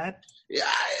about that?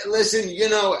 Yeah, listen, you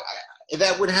know,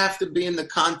 that would have to be in the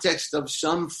context of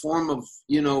some form of,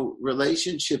 you know,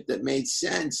 relationship that made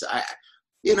sense.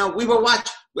 We were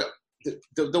watching,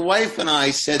 the wife and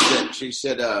I said that, she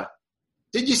said,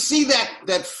 did you see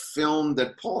that film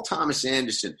that Paul Thomas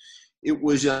Anderson, it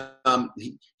was,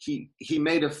 he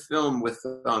made a film with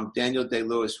Daniel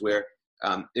Day-Lewis where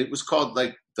it was called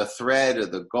like The Thread or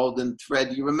The Golden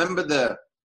Thread. You remember the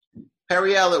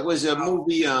Periel? It was a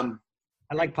movie. I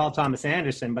like Paul Thomas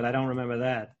Anderson, but I don't remember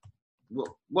that.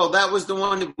 Well, that was the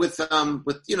one with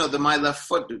you know, the My Left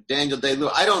Foot, Daniel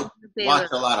Day-Lewis. I don't watch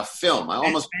a lot of film.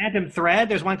 Phantom Thread.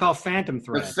 There's one called Phantom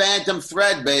Thread. The Phantom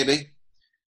Thread, baby.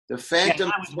 The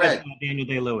Phantom Thread. Daniel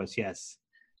Day-Lewis, yes.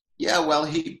 Yeah, well,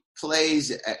 he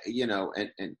plays, you know,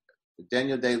 and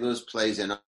Daniel Day-Lewis plays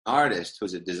an artist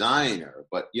who's a designer,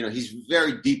 but, you know, he's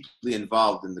very deeply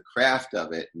involved in the craft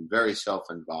of it and very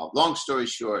self-involved. Long story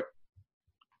short,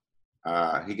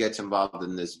 he gets involved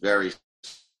in this very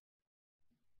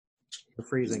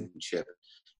freezing ship.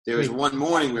 There is one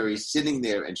morning where he's sitting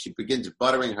there and she begins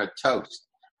buttering her toast,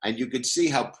 and you could see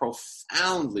how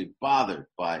profoundly bothered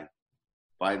by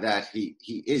that he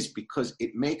is, because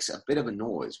it makes a bit of a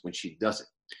noise when she does it.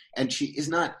 And she's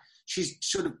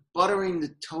sort of buttering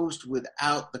the toast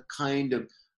without the kind of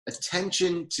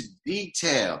attention to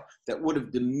detail that would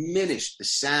have diminished the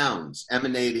sounds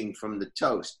emanating from the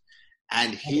toast.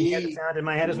 And he in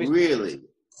my head really,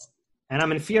 and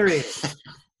I'm infuriated.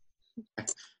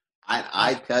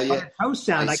 I tell you, toast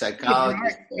sound like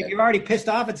if you're already pissed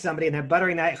off at somebody and they're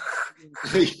buttering that.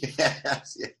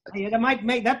 Yes. Yeah,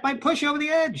 that might push you over the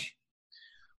edge.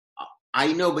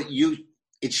 I know, but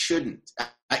it shouldn't.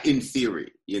 In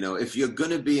theory, you know, if you're going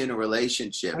to be in a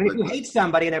relationship, if you hate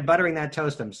somebody and they're buttering that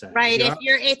toast, I'm saying, right?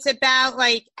 It's about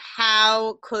like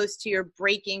how close to your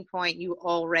breaking point you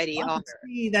already are.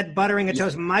 That buttering a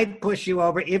toast might push you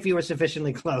over if you were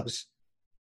sufficiently close.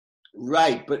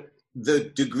 Right, but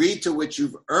the degree to which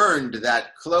you've earned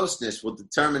that closeness will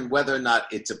determine whether or not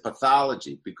it's a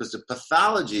pathology, because a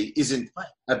pathology isn't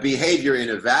a behavior in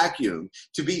a vacuum.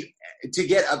 To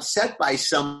get upset by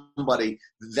somebody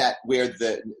that where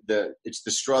it's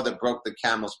the straw that broke the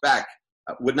camel's back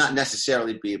would not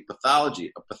necessarily be a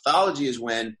pathology. A pathology is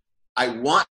when I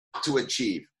want to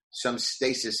achieve some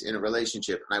stasis in a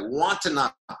relationship and I want to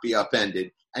not be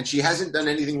upended, and she hasn't done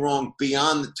anything wrong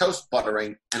beyond the toast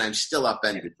buttering, and I'm still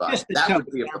upended by it. That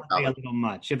would be a pathology. A little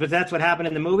much. If that's what happened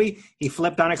in the movie, he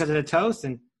flipped on her because of the toast,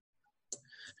 and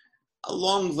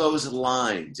along those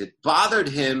lines, it bothered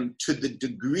him to the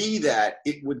degree that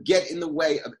it would get in the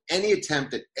way of any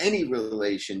attempt at any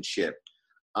relationship,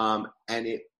 and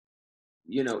it,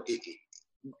 you know,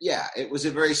 it was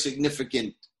a very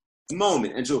significant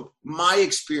moment. And so my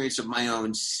experience of my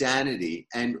own sanity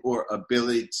and or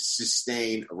ability to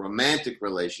sustain a romantic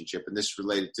relationship, and this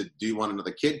related to do you want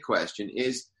another kid question,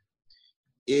 is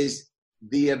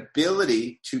the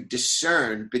ability to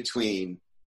discern between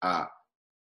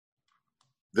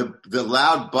the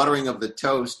loud buttering of the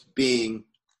toast being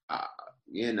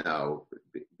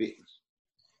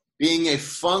being a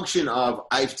function of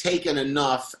I've taken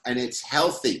enough and it's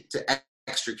healthy to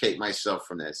extricate myself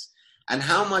from this, and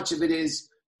how much of it is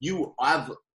you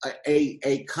have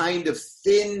a kind of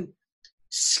thin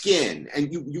skin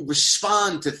and you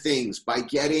respond to things by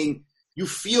you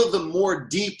feel them more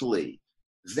deeply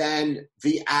than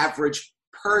the average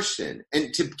person.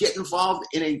 And to get involved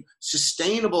in a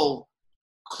sustainable,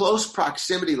 close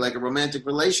proximity like a romantic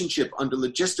relationship under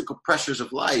logistical pressures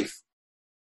of life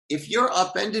if you're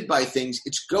upended by things,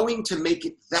 it's going to make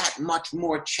it that much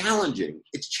more challenging.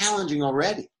 It's challenging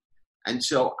already. And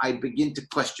so I begin to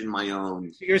question my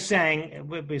own. So you're saying,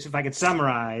 if I could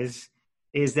summarize,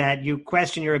 is that you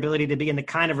question your ability to be in the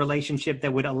kind of relationship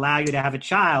that would allow you to have a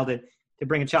child, to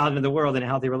bring a child into the world in a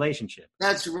healthy relationship.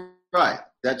 That's right.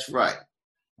 That's right.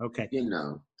 Okay.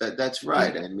 That's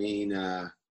right. I mean,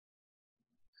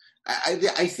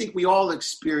 I think we all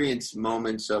experience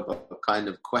moments of a kind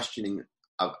of questioning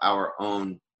of our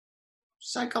own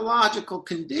psychological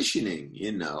conditioning.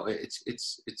 It's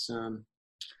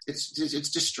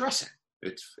distressing.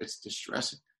 It's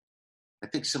distressing. I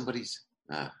think somebody's.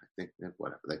 I think that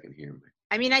whatever, they can hear me.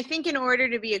 I mean, I think in order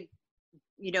to be a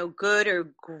good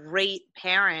or great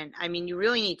parent, I mean, you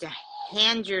really need to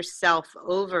hand yourself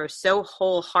over so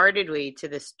wholeheartedly to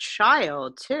this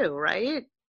child too, right?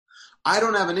 I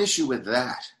don't have an issue with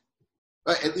that,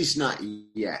 at least not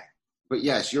yet. But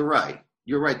yes, you're right.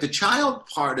 You're right. The child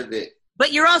part of it.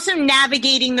 But you're also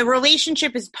navigating the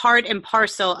relationship as part and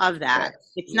parcel of that.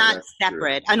 Yes. It's not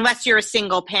separate, true. Unless you're a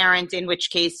single parent, in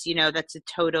which case, that's a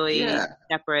totally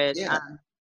separate. Yeah.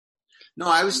 No,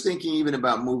 I was thinking even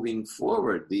about moving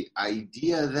forward, the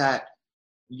idea that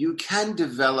you can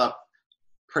develop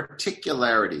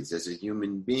particularities as a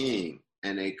human being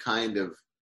and a kind of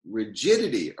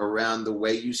rigidity around the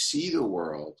way you see the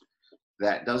world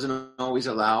that doesn't always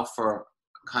allow for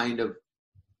kind of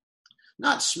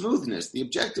not smoothness. The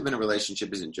objective in a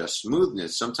relationship isn't just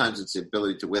smoothness. Sometimes it's the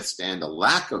ability to withstand a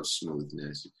lack of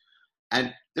smoothness.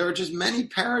 And there are just many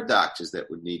paradoxes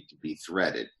that would need to be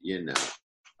threaded,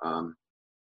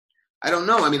 I don't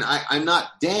know. I mean, I'm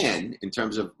not Dan in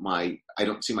terms of I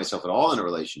don't see myself at all in a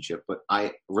relationship, but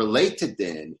I relate to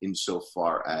Dan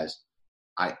insofar as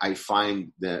I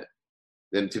find them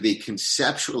to be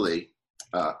conceptually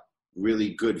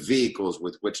really good vehicles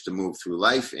with which to move through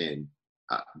life in.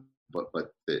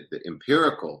 But the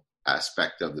empirical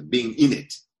aspect of the being in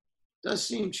it does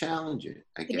seem challenging,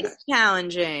 I guess. It's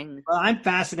challenging. Well, I'm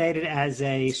fascinated as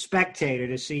a spectator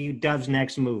to see Dov's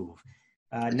next move.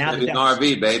 Now it's an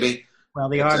RV, baby. Well,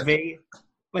 the RV.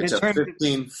 But it's a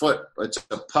 15-foot. It's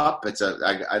a pup.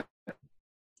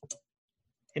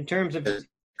 In terms of. Go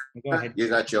ahead. You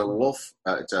got your wolf.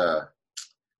 It's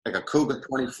like a Cougar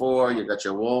 24. You got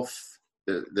your wolf.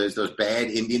 There's those bad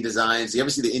Indian designs. You ever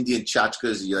see the Indian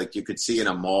tchotchkes you could see in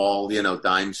a mall,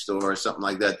 dime store or something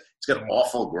like that? It's got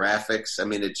awful graphics. I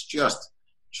mean, it's just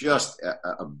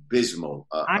abysmal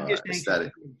I'm just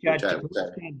aesthetic.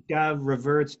 Dov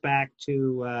reverts back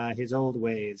to his old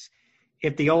ways.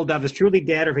 If the old Dov is truly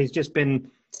dead, or if he's just been,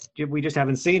 we just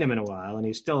haven't seen him in a while, and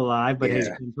he's still alive, but he's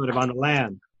been sort of on the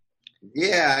lam.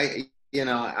 Yeah, I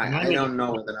don't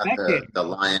know whether or not the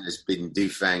lion has been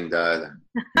defanged either.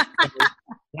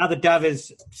 Now that Dov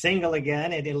is single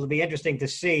again, it'll be interesting to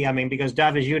see. I mean, because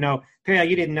Dov, as you know, Periel,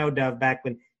 you didn't know Dov back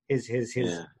when his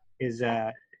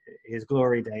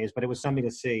glory days, but it was something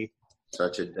to see.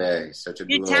 Such a day, such a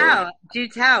glory. Do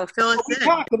tell. Fill us in.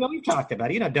 We've talked about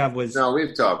it. Dov was. No,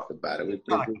 we've talked about it. We've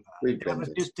Dov was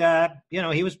just,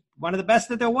 he was one of the best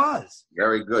that there was.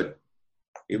 Very good.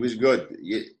 He was good.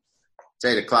 It's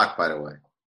 8:00, by the way.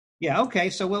 Yeah. Okay.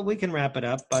 So we can wrap it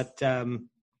up, but.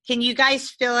 Can you guys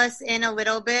fill us in a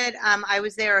little bit? I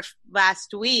was there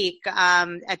last week,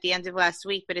 at the end of last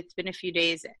week, but it's been a few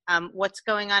days. What's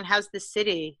going on? How's the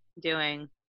city doing?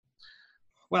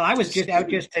 Well, I was just out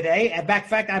just today. In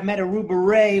fact, I met a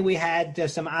Roubaret. We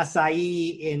had some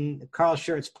acai in Carl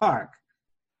Schurz Park.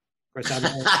 Of course, I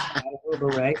met a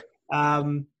Roubaret.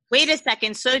 Wait a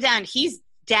second. Slow down. He's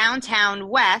downtown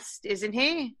west, isn't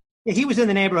he? Yeah, he was in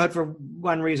the neighborhood for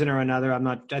one reason or another.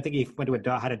 I think he went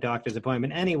to had a doctor's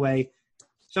appointment. Anyway,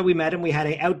 so we met him. We had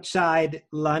an outside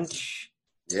lunch.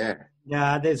 Yeah.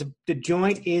 The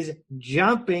joint is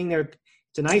jumping.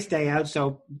 It's a nice day out,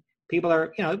 so people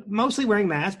are, mostly wearing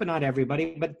masks, but not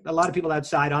everybody. But a lot of people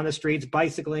outside on the streets,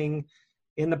 bicycling,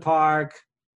 in the park,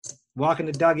 walking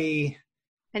the Dougie.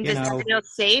 And does it feel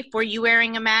safe? Were you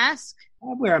wearing a mask?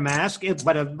 I wear a mask,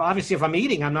 but obviously if I'm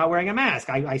eating, I'm not wearing a mask.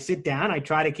 I sit down, I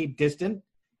try to keep distant,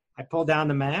 I pull down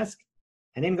the mask,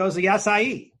 and in goes the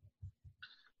acai.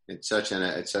 It's such an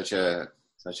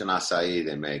acai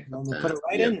they make. They put it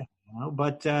right in there,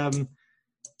 But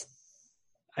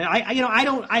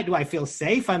I feel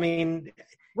safe. I mean,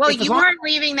 well, you weren't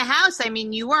leaving the house. I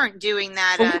mean, you weren't doing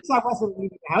that. I wasn't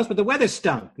leaving the house, but the weather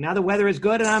stunk. Now the weather is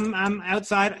good, and I'm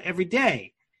outside every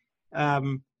day.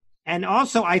 And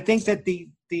also, I think that the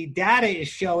data is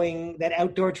showing that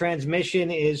outdoor transmission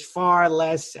is far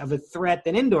less of a threat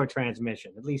than indoor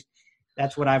transmission. At least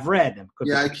that's what I've read.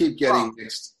 I keep getting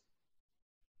mixed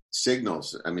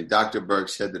signals. I mean, Dr. Berg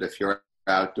said that if you're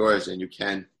outdoors and you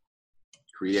can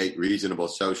create reasonable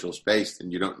social space,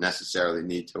 then you don't necessarily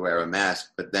need to wear a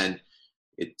mask. But then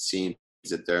it seems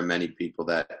that there are many people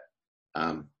that,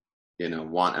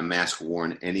 want a mask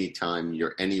worn anytime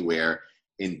you're anywhere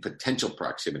in potential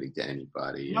proximity to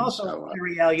anybody. And also,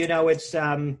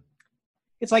 Periel,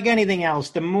 it's like anything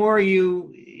else. The more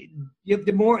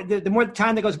the more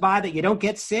time that goes by that you don't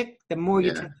get sick, the more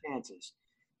you take chances.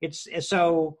 It's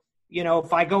so,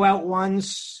 if I go out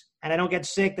once and I don't get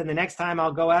sick, then the next time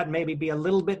I'll go out and maybe be a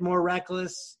little bit more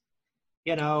reckless,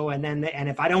 and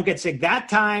if I don't get sick that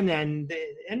time, and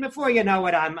before you know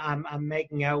it, I'm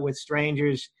making out with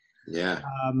strangers. Yeah.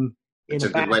 It's a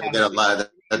good way to get a lot of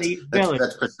that.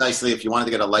 That's precisely, if you wanted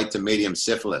to get a light to medium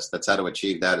syphilis, that's how to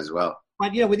achieve that as well.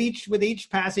 But with each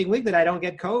passing week that I don't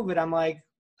get COVID, I'm like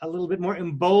a little bit more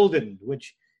emboldened,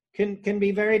 which can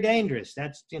be very dangerous.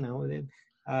 That's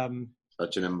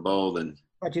such an emboldened.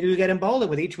 But you do get emboldened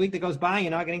with each week that goes by.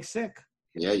 You're not getting sick.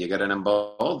 Yeah, you get an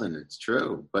emboldened. It's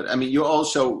true. But I mean, you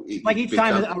also like each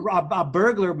time a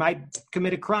burglar might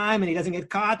commit a crime and he doesn't get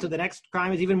caught, so the next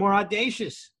crime is even more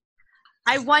audacious.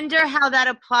 I wonder how that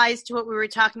applies to what we were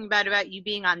talking about you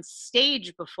being on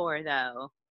stage before,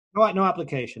 though. No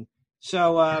application.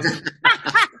 So,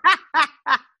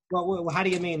 well, how do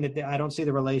you mean that I don't see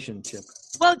the relationship?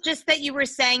 Well, just that you were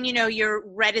saying, you're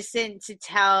reticent to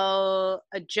tell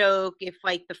a joke if,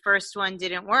 like, the first one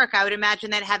didn't work. I would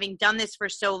imagine that having done this for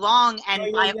so long and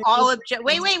wait, let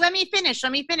me finish.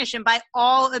 And by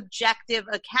all objective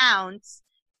accounts,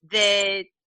 that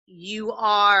you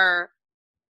are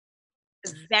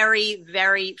very,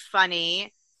 very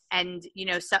funny. And,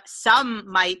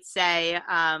 some might say,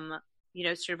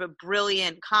 sort of a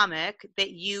brilliant comic, that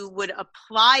you would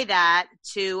apply that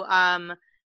to,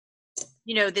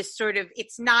 this sort of,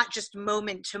 it's not just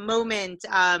moment to moment,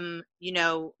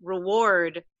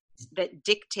 reward that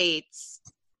dictates.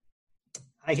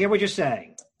 I hear what you're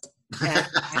saying.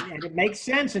 And it makes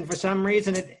sense. And for some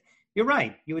reason, you're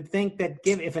right. You would think that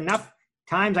if enough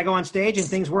times I go on stage and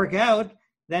things work out,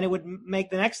 then it would make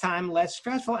the next time less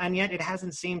stressful. And yet it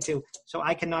hasn't seemed to. So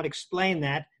I cannot explain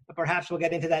that. But perhaps we'll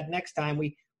get into that next time.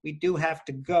 We do have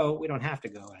to go. We don't have to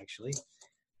go, actually.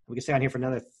 We can stay on here for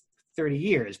another 30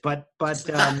 years. But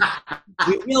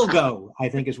we will go, I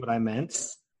think is what I meant.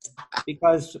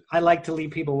 Because I like to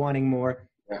leave people wanting more.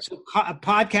 Yeah. So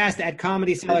podcast at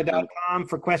comedyseller.com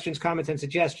for questions, comments, and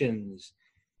suggestions.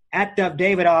 At Dov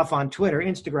Davidoff on Twitter,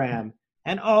 Instagram,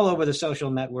 and all over the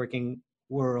social networking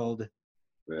world.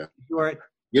 Yeah.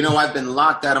 I've been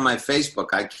locked out of my Facebook.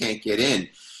 I can't get in.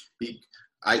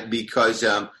 Because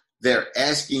they're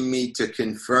asking me to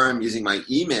confirm using my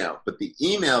email, but the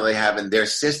email they have in their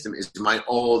system is my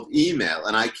old email,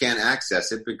 and I can't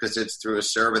access it because it's through a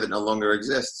server that no longer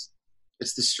exists.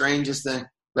 It's the strangest thing.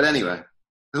 But anyway,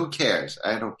 who cares?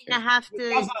 I don't care.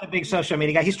 He's not a big social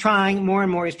media guy. He's trying more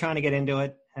and more. He's trying to get into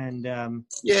it, and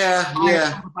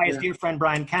by his dear friend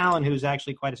Brian Callen, who's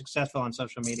actually quite successful on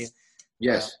social media.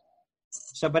 Yes.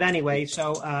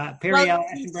 Periel.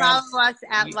 Follow us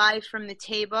at Live from the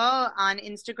Table on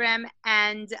Instagram,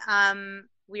 and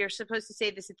we are supposed to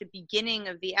say this at the beginning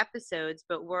of the episodes,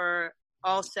 but we're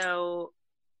also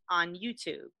on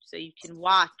YouTube, so you can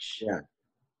watch. Yeah.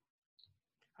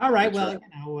 All right. That's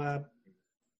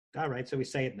all right. So we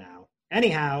say it now.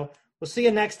 Anyhow, we'll see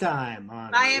you next time.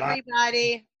 Bye,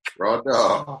 everybody. Raw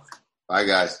dog. Bye,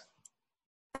 guys.